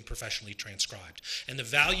have something professionally transcribed. And the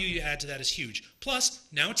value you add to that is huge. Plus,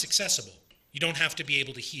 now it's accessible. You don't have to be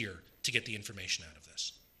able to hear to get the information out of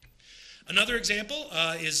this. Another example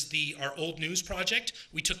is our old news project.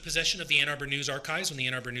 We took possession of the Ann Arbor News archives when the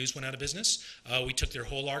Ann Arbor News went out of business. We took their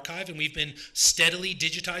whole archive, and we've been steadily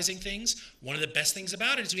digitizing things. One of the best things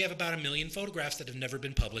about it is we have about 1 million photographs that have never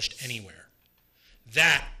been published anywhere.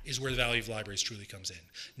 That is where the value of libraries truly comes in.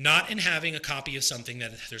 Not in having a copy of something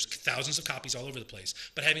that there's thousands of copies all over the place,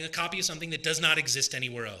 but having a copy of something that does not exist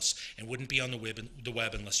anywhere else and wouldn't be on the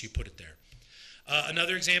web unless you put it there.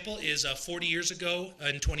 Another example is 40 years ago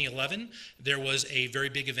in 2011, there was a very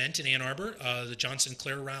big event in Ann Arbor, the John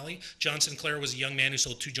Sinclair rally. John Sinclair was a young man who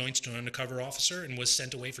sold 2 joints to an undercover officer and was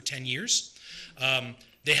sent away for 10 years.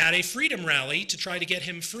 They had a freedom rally to try to get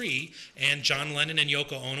him free, and John Lennon and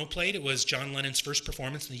Yoko Ono played. It was John Lennon's first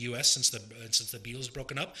performance in the U.S. since the Beatles had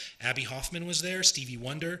broken up. Abby Hoffman was there, Stevie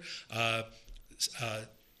Wonder,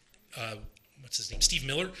 Steve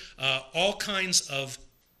Miller. All kinds of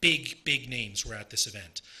big names were at this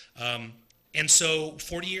event. And so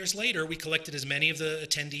 40 years later, we collected as many of the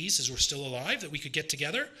attendees as were still alive that we could get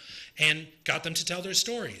together and got them to tell their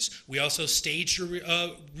stories. We also staged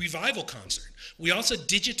a revival concert. We also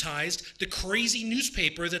digitized the crazy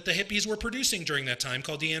newspaper that the hippies were producing during that time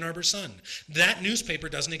called the Ann Arbor Sun. That newspaper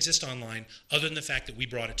doesn't exist online other than the fact that we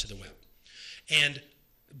brought it to the web.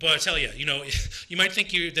 But I tell you, you might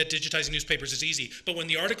think that digitizing newspapers is easy, but when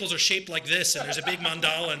the articles are shaped like this and there's a big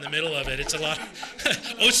mandala in the middle of it, it's a lot.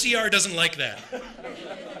 OCR doesn't like that.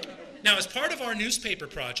 Now, as part of our newspaper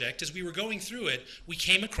project, as we were going through it, we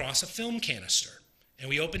came across a film canister, and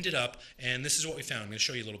we opened it up, and this is what we found. I'm going to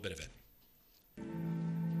show you a little bit of it.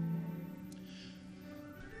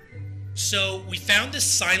 So we found this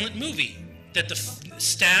silent movie that the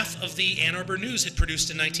staff of the Ann Arbor News had produced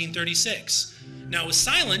in 1936. Now, it was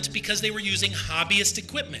silent because they were using hobbyist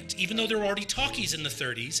equipment. Even though there were already talkies in the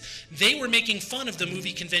 30s, they were making fun of the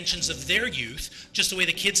movie conventions of their youth, just the way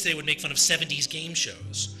the kids today would make fun of 70s game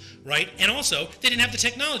shows, right? And also, they didn't have the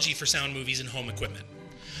technology for sound movies and home equipment.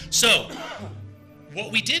 So,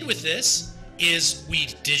 what we did with this is we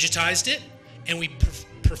digitized it, and we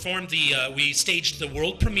we staged the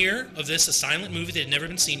world premiere of this, a silent movie that had never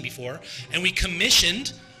been seen before, and we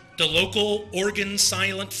commissioned the local Oregon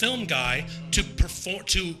silent film guy to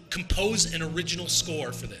compose an original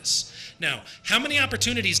score for this. Now, how many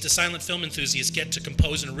opportunities do silent film enthusiasts get to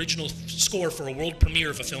compose an original score for a world premiere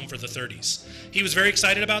of a film for the 30s? He was very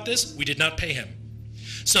excited about this. We did not pay him.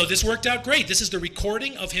 So this worked out great. This is the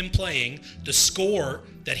recording of him playing the score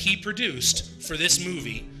that he produced for this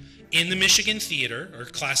movie in the Michigan Theater, or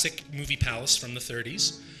Classic Movie Palace from the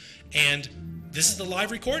 30s. And this is the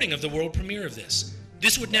live recording of the world premiere of this.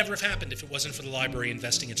 This would never have happened if it wasn't for the library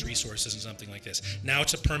investing its resources in something like this. Now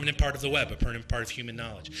it's a permanent part of the web, a permanent part of human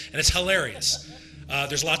knowledge. And it's hilarious.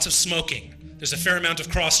 There's lots of smoking. There's a fair amount of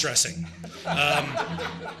cross-dressing.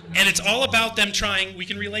 And it's all about them trying, we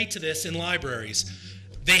can relate to this in libraries.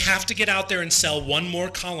 They have to get out there and sell one more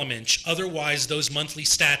column inch, otherwise those monthly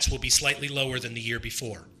stats will be slightly lower than the year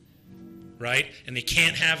before, right? And they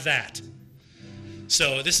can't have that.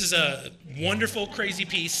 So this is a wonderful, crazy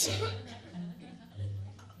piece.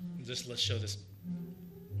 Let's show this.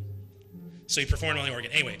 So you performed on the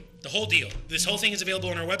organ. Anyway, the whole deal. This whole thing is available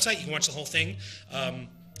on our website. You can watch the whole thing.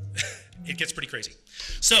 It gets pretty crazy.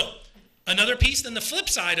 So another piece, then the flip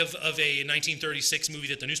side of a 1936 movie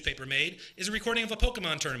that the newspaper made is a recording of a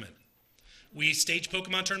Pokemon tournament. We staged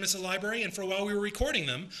Pokemon tournaments at the library, and for a while we were recording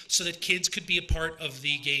them so that kids could be a part of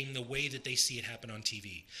the game the way that they see it happen on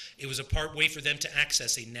TV. It was a way for them to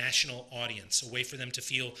access a national audience, a way for them to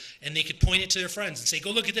feel, and they could point it to their friends and say,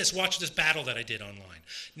 go look at this, watch this battle that I did online.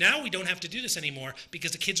 Now we don't have to do this anymore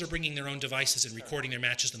because the kids are bringing their own devices and recording their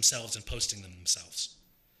matches themselves and posting them themselves.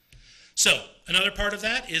 So another part of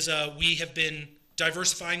that is we have been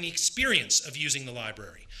diversifying the experience of using the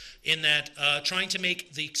library, in that trying to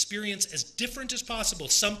make the experience as different as possible,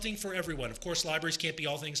 something for everyone. Of course, libraries can't be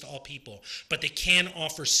all things to all people, but they can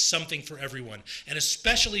offer something for everyone. And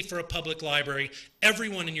especially for a public library,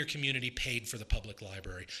 everyone in your community paid for the public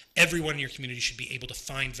library. Everyone in your community should be able to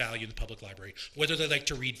find value in the public library, whether they like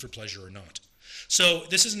to read for pleasure or not. So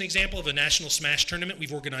this is an example of a national Smash tournament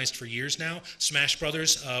we've organized for years now. Smash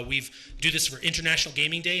Brothers, we've do this for International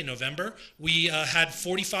Gaming Day in November. We had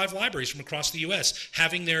 45 libraries from across the U.S.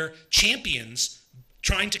 having their champions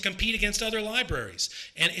trying to compete against other libraries.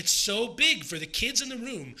 And it's so big for the kids in the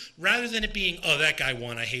room, rather than it being, oh, that guy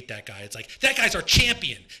won, I hate that guy. It's like, that guy's our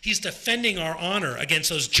champion. He's defending our honor against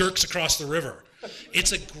those jerks across the river.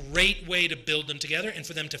 It's a great way to build them together and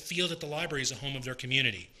for them to feel that the library is a home of their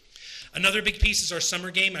community. Another big piece is our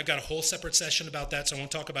summer game. I've got a whole separate session about that, so I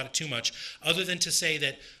won't talk about it too much, other than to say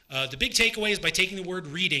that the big takeaway is by taking the word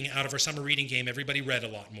reading out of our summer reading game, everybody read a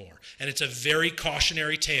lot more. And it's a very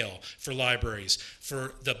cautionary tale for libraries.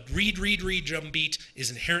 For the read, read, read drumbeat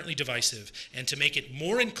is inherently divisive, and to make it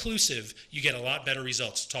more inclusive, you get a lot better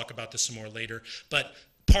results. We'll talk about this some more later. But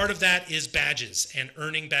part of that is badges and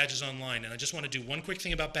earning badges online. And I just want to do one quick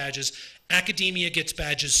thing about badges. Academia gets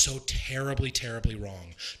badges so terribly, terribly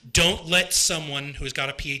wrong. Don't let someone who has got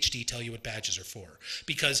a PhD tell you what badges are for.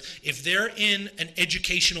 Because if they're in an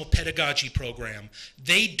educational pedagogy program,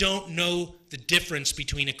 they don't know the difference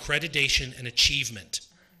between accreditation and achievement,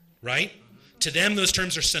 right? To them, those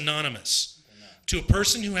terms are synonymous. To a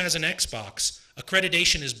person who has an Xbox,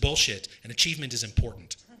 accreditation is bullshit and achievement is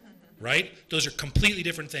important. Right? Those are completely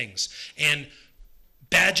different things. And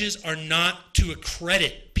badges are not to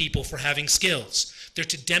accredit people for having skills. They're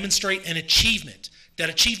to demonstrate an achievement. That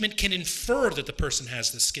achievement can infer that the person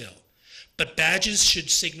has the skill. But badges should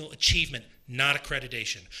signal achievement, not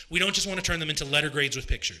accreditation. We don't just want to turn them into letter grades with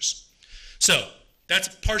pictures. So that's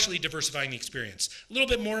partially diversifying the experience. A little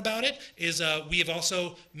bit more about it is we have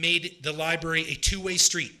also made the library a two-way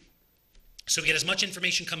street. So we get as much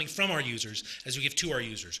information coming from our users as we give to our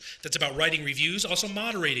users. That's about writing reviews, also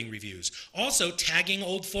moderating reviews. Also tagging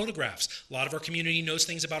old photographs. A lot of our community knows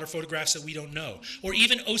things about our photographs that we don't know. Or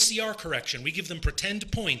even OCR correction. We give them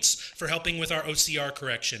pretend points for helping with our OCR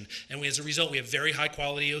correction. And as a result, we have very high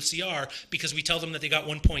quality OCR because we tell them that they got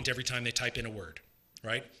 1 point every time they type in a word.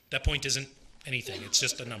 Right? That point isn't anything. It's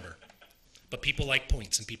just a number. But people like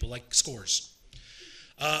points and people like scores.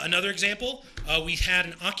 Another example, we had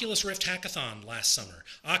an Oculus Rift hackathon last summer.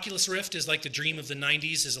 Oculus Rift is like the dream of the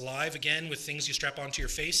 90s is alive again with things you strap onto your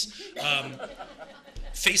face.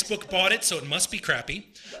 Facebook bought it, so it must be crappy.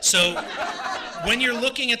 So when you're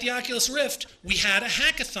looking at the Oculus Rift, we had a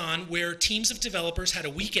hackathon where teams of developers had a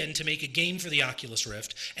weekend to make a game for the Oculus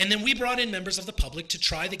Rift, and then we brought in members of the public to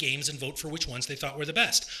try the games and vote for which ones they thought were the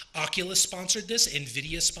best. Oculus sponsored this,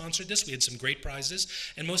 NVIDIA sponsored this, we had some great prizes,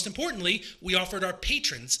 and most importantly, we offered our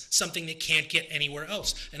patrons something they can't get anywhere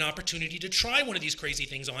else, an opportunity to try one of these crazy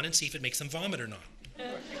things on and see if it makes them vomit or not.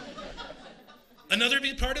 Another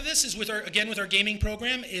big part of this is with our gaming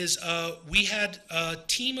program is we had a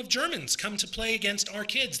team of Germans come to play against our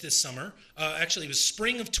kids this summer. Actually, it was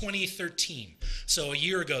spring of 2013, so a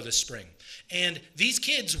year ago this spring. And these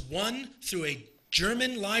kids won through a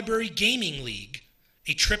German library gaming league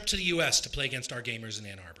a trip to the U.S. to play against our gamers in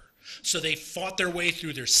Ann Arbor. So they fought their way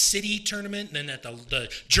through their city tournament and then at the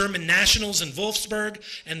German Nationals in Wolfsburg,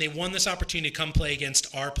 and they won this opportunity to come play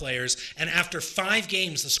against our players. And after 5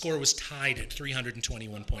 games, the score was tied at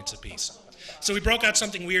 321 points apiece. So we broke out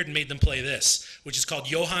something weird and made them play this, which is called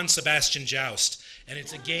Johann Sebastian Joust. And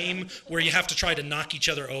it's a game where you have to try to knock each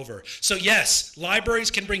other over. So yes,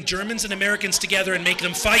 libraries can bring Germans and Americans together and make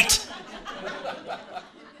them fight.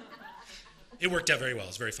 It worked out very well. It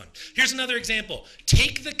was very fun. Here's another example.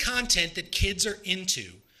 Take the content that kids are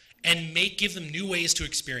into and give them new ways to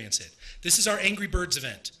experience it. This is our Angry Birds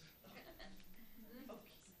event.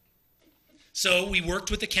 So we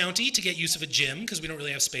worked with the county to get use of a gym because we don't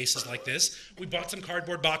really have spaces like this. We bought some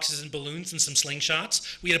cardboard boxes and balloons and some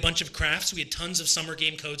slingshots. We had a bunch of crafts. We had tons of summer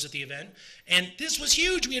game codes at the event. And this was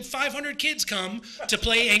huge. We had 500 kids come to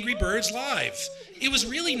play Angry Birds live. It was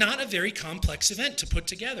really not a very complex event to put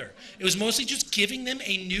together. It was mostly just giving them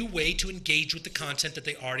a new way to engage with the content that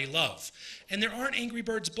they already love. And there aren't Angry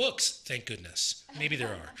Birds books, thank goodness. Maybe there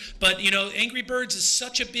are. But, you know, Angry Birds is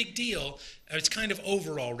such a big deal. It's kind of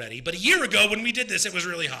over already. But a year ago when we did this, it was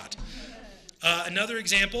really hot. Another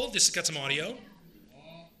example, this has got some audio.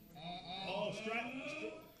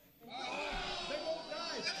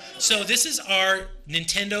 So this is our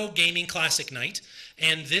Nintendo Gaming Classic Night.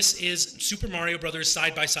 And this is Super Mario Brothers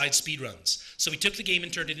side-by-side speedruns. So we took the game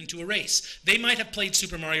and turned it into a race. They might have played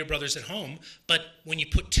Super Mario Brothers at home, but when you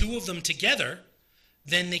put two of them together,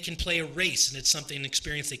 then they can play a race, and it's an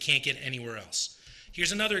experience they can't get anywhere else.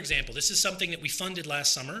 Here's another example. This is something that we funded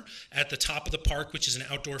last summer at the Top of the Park, which is an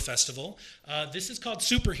outdoor festival. This is called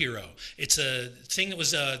Superhero. It's a thing that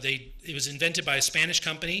was it was invented by a Spanish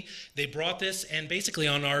company. They brought this, and basically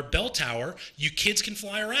on our bell tower, you kids can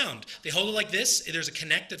fly around. They hold it like this. There's a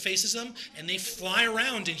Kinect that faces them, and they fly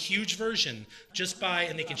around in huge version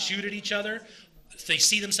and they can shoot at each other. They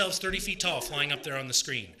see themselves 30 feet tall flying up there on the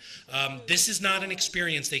screen. This is not an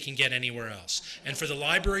experience they can get anywhere else. And for the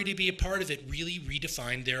library to be a part of it really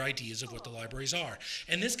redefined their ideas of what the libraries are.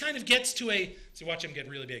 And this kind of gets to so watch him get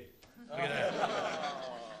really big. Look at that.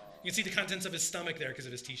 You can see the contents of his stomach there because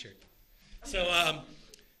of his t-shirt. So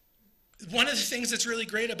one of the things that's really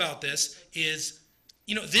great about this is,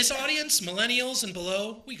 you know, this audience, millennials and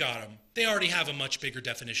below, we got them. They already have a much bigger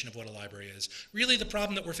definition of what a library is. Really, the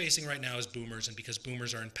problem that we're facing right now is boomers, and because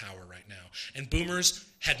boomers are in power right now. And boomers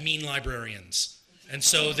had mean librarians. And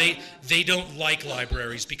so they don't like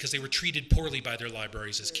libraries because they were treated poorly by their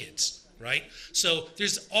libraries as kids, right? So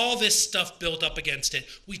there's all this stuff built up against it.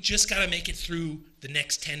 We just got to make it through the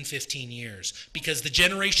next 10, 15 years because the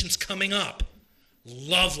generations coming up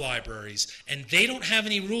love libraries, and they don't have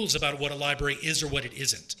any rules about what a library is or what it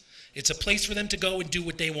isn't. It's a place for them to go and do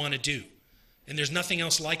what they want to do. And there's nothing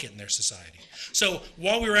else like it in their society. So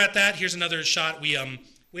while we were at that, here's another shot. We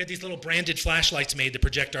had these little branded flashlights made to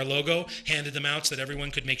project our logo, handed them out so that everyone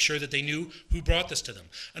could make sure that they knew who brought this to them.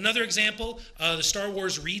 Another example, the Star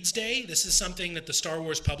Wars Reads Day. This is something that the Star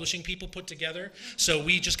Wars publishing people put together. So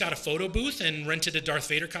we just got a photo booth and rented a Darth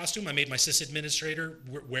Vader costume. I made my sys administrator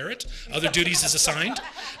wear it. Other duties is assigned.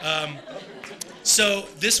 So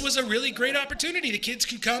this was a really great opportunity. The kids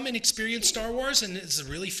could come and experience Star Wars, and it's a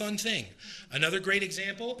really fun thing. Another great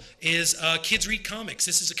example is Kids Read Comics.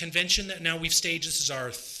 This is a convention that now we've staged. This is our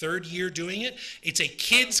third year doing it. It's a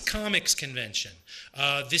kids comics convention.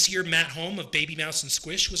 This year, Matt Holm of Baby Mouse and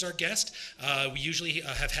Squish was our guest. We usually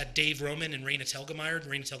have had Dave Roman and Raina Telgemeier.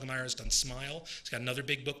 Raina Telgemeier has done Smile. She's got another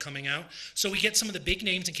big book coming out. So we get some of the big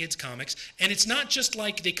names in kids comics, and it's not just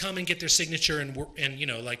like they come and get their signature and you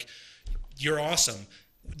know, like, you're awesome.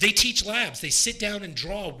 They teach labs. They sit down and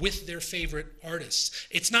draw with their favorite artists.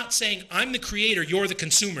 It's not saying, I'm the creator, you're the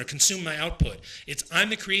consumer, consume my output. It's, I'm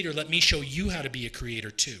the creator, let me show you how to be a creator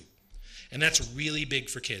too. And that's really big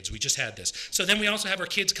for kids. We just had this. So then we also have our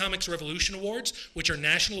Kids Comics Revolution Awards, which are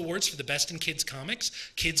national awards for the best in kids comics.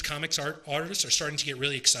 Kids comics artists are starting to get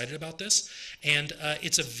really excited about this. And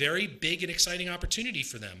it's a very big and exciting opportunity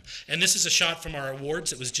for them. And this is a shot from our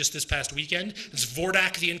awards. It was just this past weekend. It's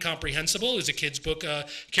Vordak the Incomprehensible, who's a kid's book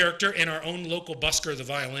character, and our own local busker, the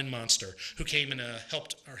Violin Monster, who came and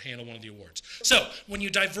helped handle one of the awards. So when you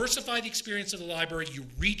diversify the experience of the library, you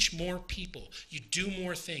reach more people. You do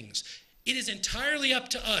more things. It is entirely up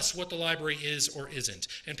to us what the library is or isn't.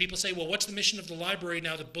 And people say, well, what's the mission of the library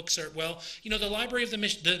now that books are, well, you know,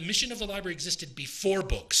 the mission of the library existed before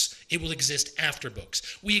books. It will exist after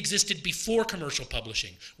books. We existed before commercial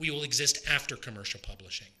publishing. We will exist after commercial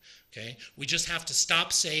publishing, okay? We just have to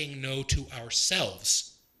stop saying no to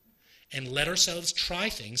ourselves and let ourselves try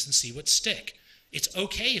things and see what stick. It's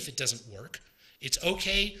okay if it doesn't work. It's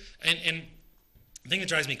okay, and the thing that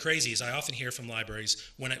drives me crazy is I often hear from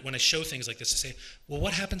libraries when I show things like this, I say, well,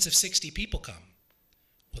 what happens if 60 people come?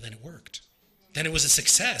 Well, then it worked. Then it was a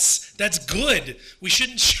success. That's good. We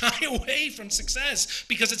shouldn't shy away from success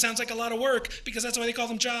because it sounds like a lot of work, because that's why they call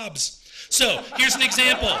them jobs. So here's an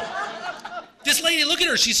example. This lady, look at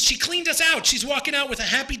her. She cleaned us out. She's walking out with a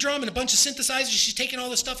happy drum and a bunch of synthesizers. She's taking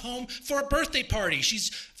all this stuff home for a birthday party.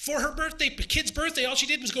 For her birthday, kid's birthday, all she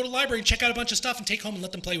did was go to the library and check out a bunch of stuff and take home and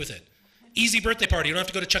let them play with it. Easy birthday party. You don't have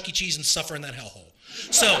to go to Chuck E. Cheese and suffer in that hellhole.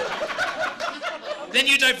 So Then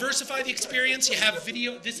you diversify the experience. You have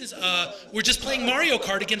video. This is, we're just playing Mario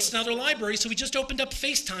Kart against another library, so we just opened up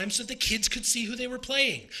FaceTime so the kids could see who they were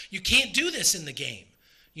playing. You can't do this in the game.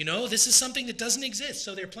 You know, this is something that doesn't exist.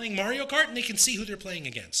 So they're playing Mario Kart and they can see who they're playing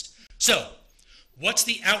against. So, what's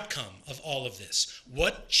the outcome of all of this?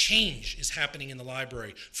 What change is happening in the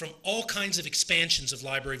library from all kinds of expansions of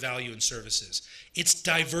library value and services? It's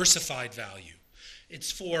diversified value.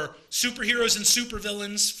 It's for superheroes and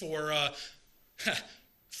supervillains, for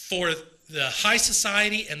the high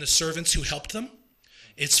society and the servants who helped them.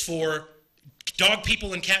 It's for dog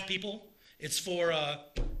people and cat people. It's for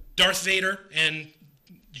Darth Vader and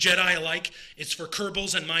Jedi alike. It's for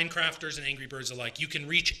Kerbals and Minecrafters and Angry Birds alike. You can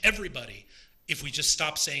reach everybody if we just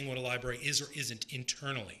stop saying what a library is or isn't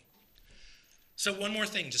internally. So one more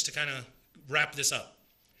thing, just to kind of wrap this up.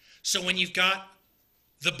 So when you've got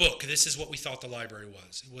the book, this is what we thought the library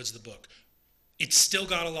was. It was the book. It's still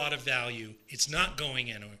got a lot of value. It's not going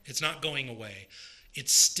away.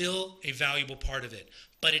 It's still a valuable part of it.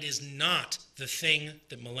 But it is not the thing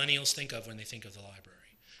that millennials think of when they think of the library.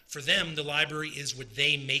 For them, the library is what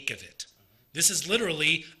they make of it. This is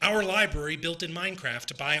literally our library built in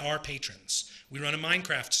Minecraft by our patrons. We run a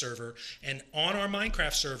Minecraft server, and on our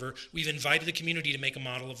Minecraft server, we've invited the community to make a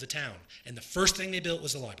model of the town. And the first thing they built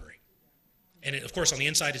was a library. And of course, on the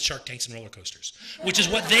inside, it's shark tanks and roller coasters, which is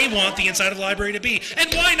what they want the inside of the library to be.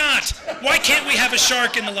 And why not? Why can't we have a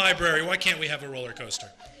shark in the library? Why can't we have a roller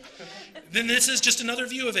coaster? Then this is just another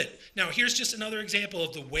view of it. Now, here's just another example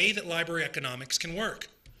of the way that library economics can work.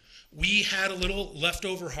 We had a little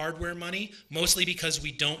leftover hardware money, mostly because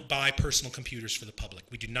we don't buy personal computers for the public.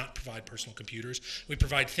 We do not provide personal computers. We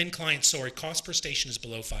provide thin client, so our cost per station is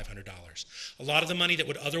below $500. A lot of the money that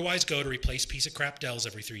would otherwise go to replace piece of crap Dells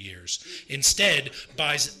every 3 years, instead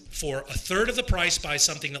buys for a third of the price, buys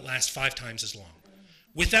something that lasts 5 times as long.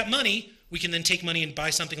 With that money, we can then take money and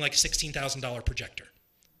buy something like a $16,000 projector.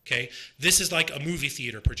 Okay, this is like a movie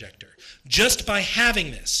theater projector. Just by having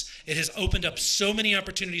this, it has opened up so many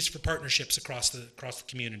opportunities for partnerships across the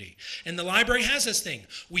community. And the library has this thing.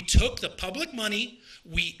 We took the public money,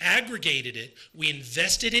 we aggregated it, we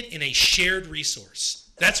invested it in a shared resource.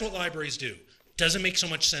 That's what libraries do. Doesn't make so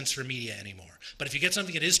much sense for media anymore. But if you get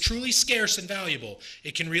something that is truly scarce and valuable,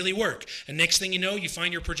 it can really work. And next thing you know, you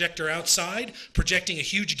find your projector outside, projecting a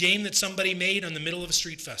huge game that somebody made on the middle of a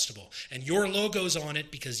street festival. And your logo's on it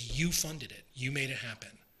because you funded it. You made it happen.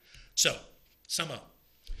 So, sum up.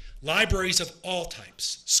 Libraries of all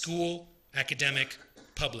types, school, academic,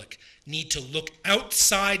 public, need to look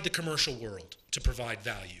outside the commercial world to provide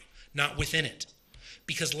value, not within it.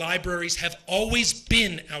 Because libraries have always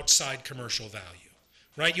been outside commercial value,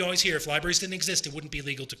 right? You always hear if libraries didn't exist, it wouldn't be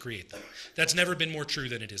legal to create them. That's never been more true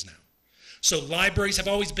than it is now. So libraries have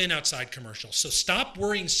always been outside commercial. So stop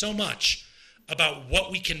worrying so much about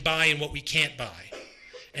what we can buy and what we can't buy,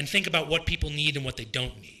 and think about what people need and what they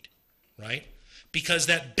don't need, right? Because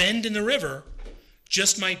that bend in the river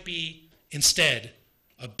just might be, instead,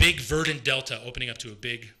 a big verdant delta opening up to a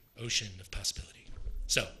big ocean of possibility.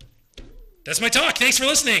 So, that's my talk. Thanks for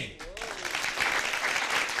listening.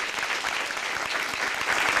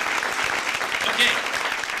 Okay.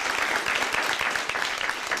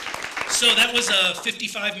 So that was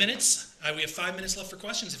 55 minutes. We have 5 minutes left for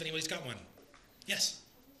questions if anybody's got one. Yes?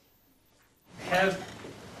 Have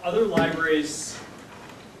other libraries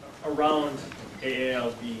around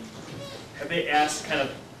AALB, have they asked kind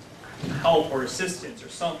of help or assistance or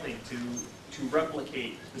something to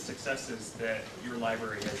replicate the successes that your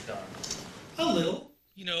library has done? A little.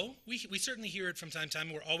 You know, we certainly hear it from time to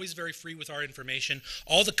time. We're always very free with our information.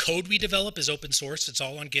 All the code we develop is open source. It's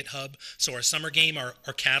all on GitHub. So our summer game, our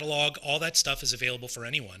catalog, all that stuff is available for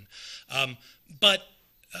anyone. But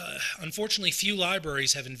unfortunately, few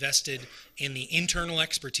libraries have invested in the internal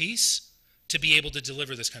expertise to be able to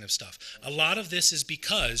deliver this kind of stuff. A lot of this is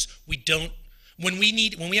because we don't, when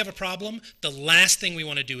we have a problem, the last thing we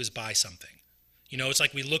want to do is buy something. You know, it's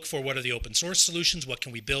like we look for what are the open source solutions, what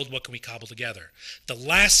can we build, what can we cobble together. The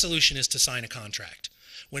last solution is to sign a contract.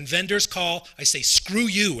 When vendors call, I say, screw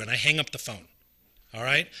you, and I hang up the phone, all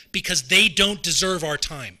right? Because they don't deserve our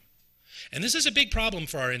time. And this is a big problem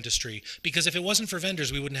for our industry, because if it wasn't for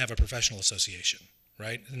vendors, we wouldn't have a professional association,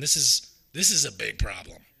 right? And this is a big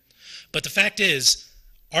problem. But the fact is,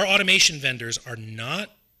 our automation vendors are not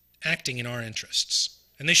acting in our interests.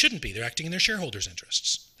 And they shouldn't be. They're acting in their shareholders'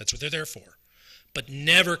 interests. That's what they're there for. But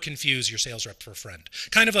never confuse your sales rep for a friend.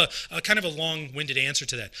 Kind of a long-winded answer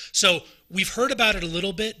to that. So we've heard about it a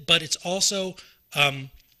little bit, but it's also,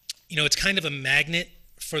 it's kind of a magnet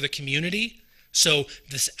for the community. So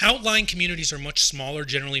this outlying communities are much smaller,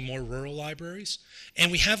 generally more rural libraries.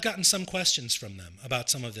 And we have gotten some questions from them about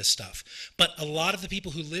some of this stuff. But a lot of the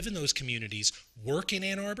people who live in those communities work in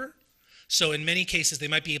Ann Arbor. So in many cases, they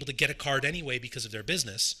might be able to get a card anyway because of their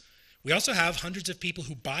business. We also have hundreds of people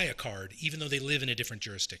who buy a card even though they live in a different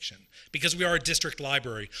jurisdiction. Because we are a district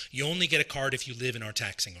library, you only get a card if you live in our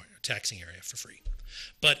taxing area for free.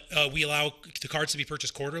 But we allow the cards to be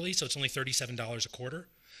purchased quarterly, so it's only $37 a quarter.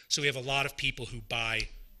 So we have a lot of people who buy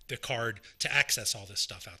the card to access all this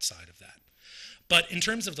stuff outside of that. But in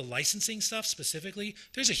terms of the licensing stuff specifically,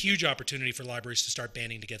 there's a huge opportunity for libraries to start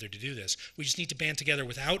banding together to do this. We just need to band together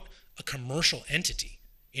without a commercial entity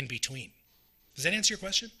in between. Does that answer your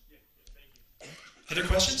question? Yeah, thank you. Other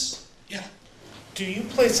questions? Yeah. Do you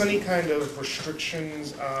place any kind of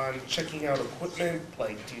restrictions on checking out equipment?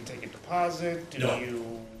 Like, do you take a deposit? Do No.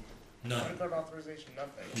 you None. credit card authorization?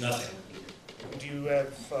 Nothing. Nothing. Do you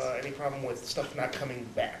have any problem with stuff not coming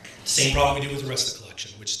back? Same problem we do with the rest of the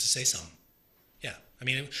collection, which is to say some. Yeah. I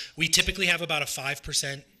mean, we typically have about a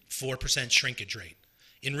 5%, 4% shrinkage rate.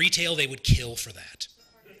 In retail, they would kill for that.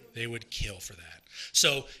 They would kill for that.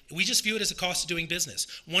 So we just view it as a cost of doing business.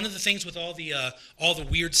 One of the things with all the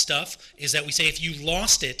weird stuff is that we say if you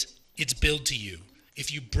lost it, it's billed to you.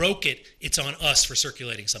 If you broke it, it's on us for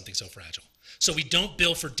circulating something so fragile. So we don't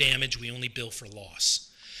bill for damage, we only bill for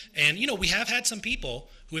loss. And, you know, we have had some people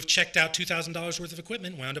who have checked out $2,000 worth of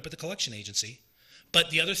equipment, wound up at the collection agency. But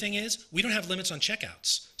the other thing is, we don't have limits on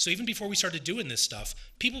checkouts. So even before we started doing this stuff,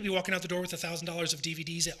 people would be walking out the door with $1,000 of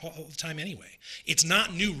DVDs all the time anyway. It's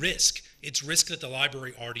not new risk. It's risk that the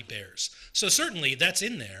library already bears. So certainly that's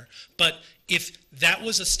in there. But if that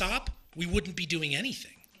was a stop, we wouldn't be doing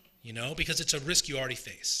anything, you know, because it's a risk you already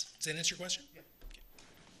face. Does that answer your question? Yeah.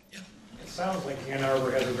 Yeah. It sounds like Ann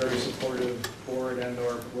Arbor has a very supportive board and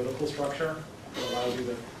or political structure that allows you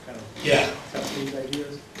to kind of test these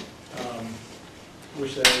ideas.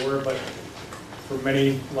 Wish that it were, but for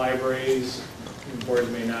many libraries, the board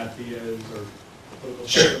may not be as, or political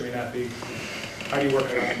structure may not be. How do you work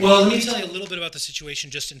around it? Well, let me tell you a little bit about the situation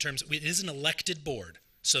just in terms of, it is an elected board,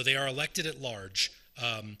 so they are elected at large.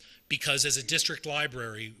 Because as a district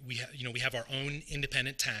library, we have our own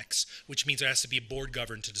independent tax, which means there has to be a board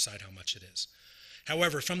governed to decide how much it is.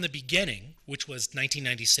 However, from the beginning, which was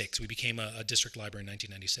 1996, we became a district library in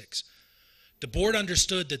 1996, the board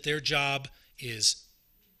understood that their job is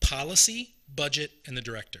policy, budget, and the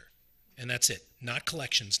director. And that's it. Not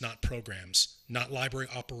collections, not programs, not library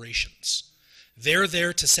operations. They're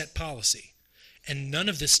there to set policy. And none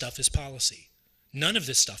of this stuff is policy. None of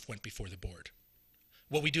this stuff went before the board.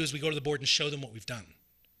 What we do is we go to the board and show them what we've done.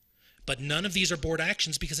 But none of these are board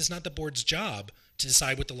actions because it's not the board's job to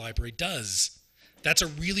decide what the library does. That's a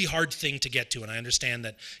really hard thing to get to, and I understand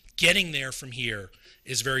that getting there from here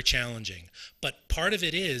is very challenging. But part of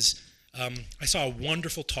it is, I saw a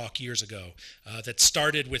wonderful talk years ago that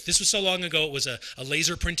started with, this was so long ago, it was a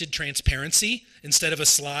laser printed transparency instead of a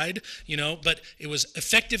slide, you know, but it was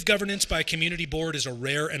effective governance by a community board is a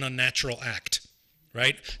rare and unnatural act,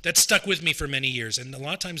 right? That stuck with me for many years, and a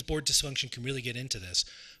lot of times board dysfunction can really get into this.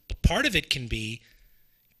 But part of it can be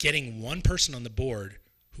getting one person on the board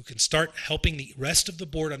who can start helping the rest of the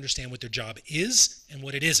board understand what their job is and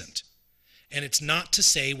what it isn't. And it's not to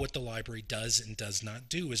say what the library does and does not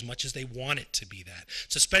do as much as they want it to be that.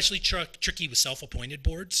 It's especially tricky with self-appointed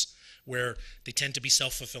boards where they tend to be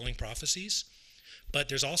self-fulfilling prophecies. But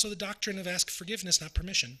there's also the doctrine of ask forgiveness, not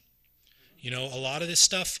permission. You know, a lot of this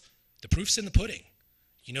stuff, the proof's in the pudding.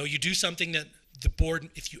 You know, you do something that the board,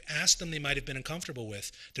 if you ask them, they might have been uncomfortable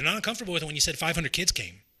with. They're not uncomfortable with it when you said 500 kids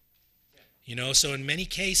came. You know, so in many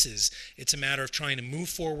cases, it's a matter of trying to move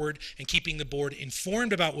forward and keeping the board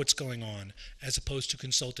informed about what's going on as opposed to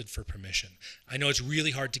consulted for permission. I know it's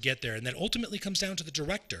really hard to get there, and that ultimately comes down to the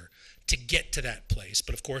director to get to that place.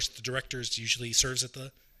 But of course, the director usually serves at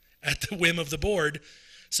the whim of the board,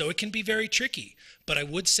 so it can be very tricky. But I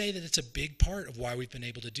would say that it's a big part of why we've been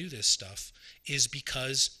able to do this stuff is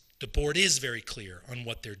because the board is very clear on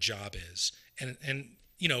what their job is. And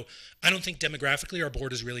you know, I don't think demographically our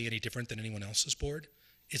board is really any different than anyone else's board.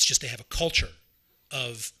 It's just they have a culture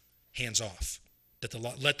of hands off, that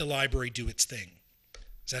let the library do its thing.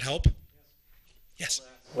 Does that help? Yes.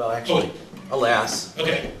 Well, actually, alas.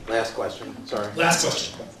 Okay. Last question. Sorry. Last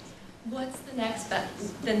question. What's the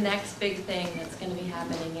next big thing that's going to be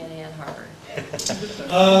happening in Ann Arbor?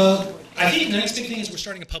 I think the next big thing is we're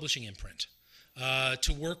starting a publishing imprint.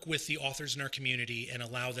 To work with the authors in our community and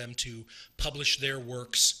allow them to publish their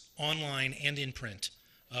works online and in print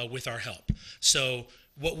with our help. So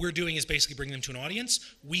what we're doing is basically bring them to an audience.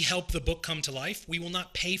 We help the book come to life. We will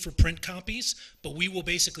not pay for print copies, but we will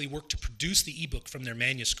basically work to produce the ebook from their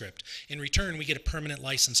manuscript. In return, we get a permanent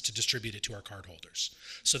license to distribute it to our cardholders.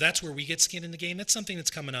 So that's where we get skin in the game. That's something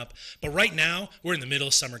that's coming up. But right now, we're in the middle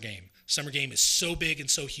of summer game. Summer game is so big and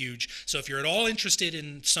so huge. So if you're at all interested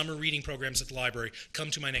in summer reading programs at the library,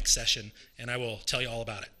 come to my next session, and I will tell you all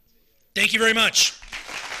about it. Thank you very much.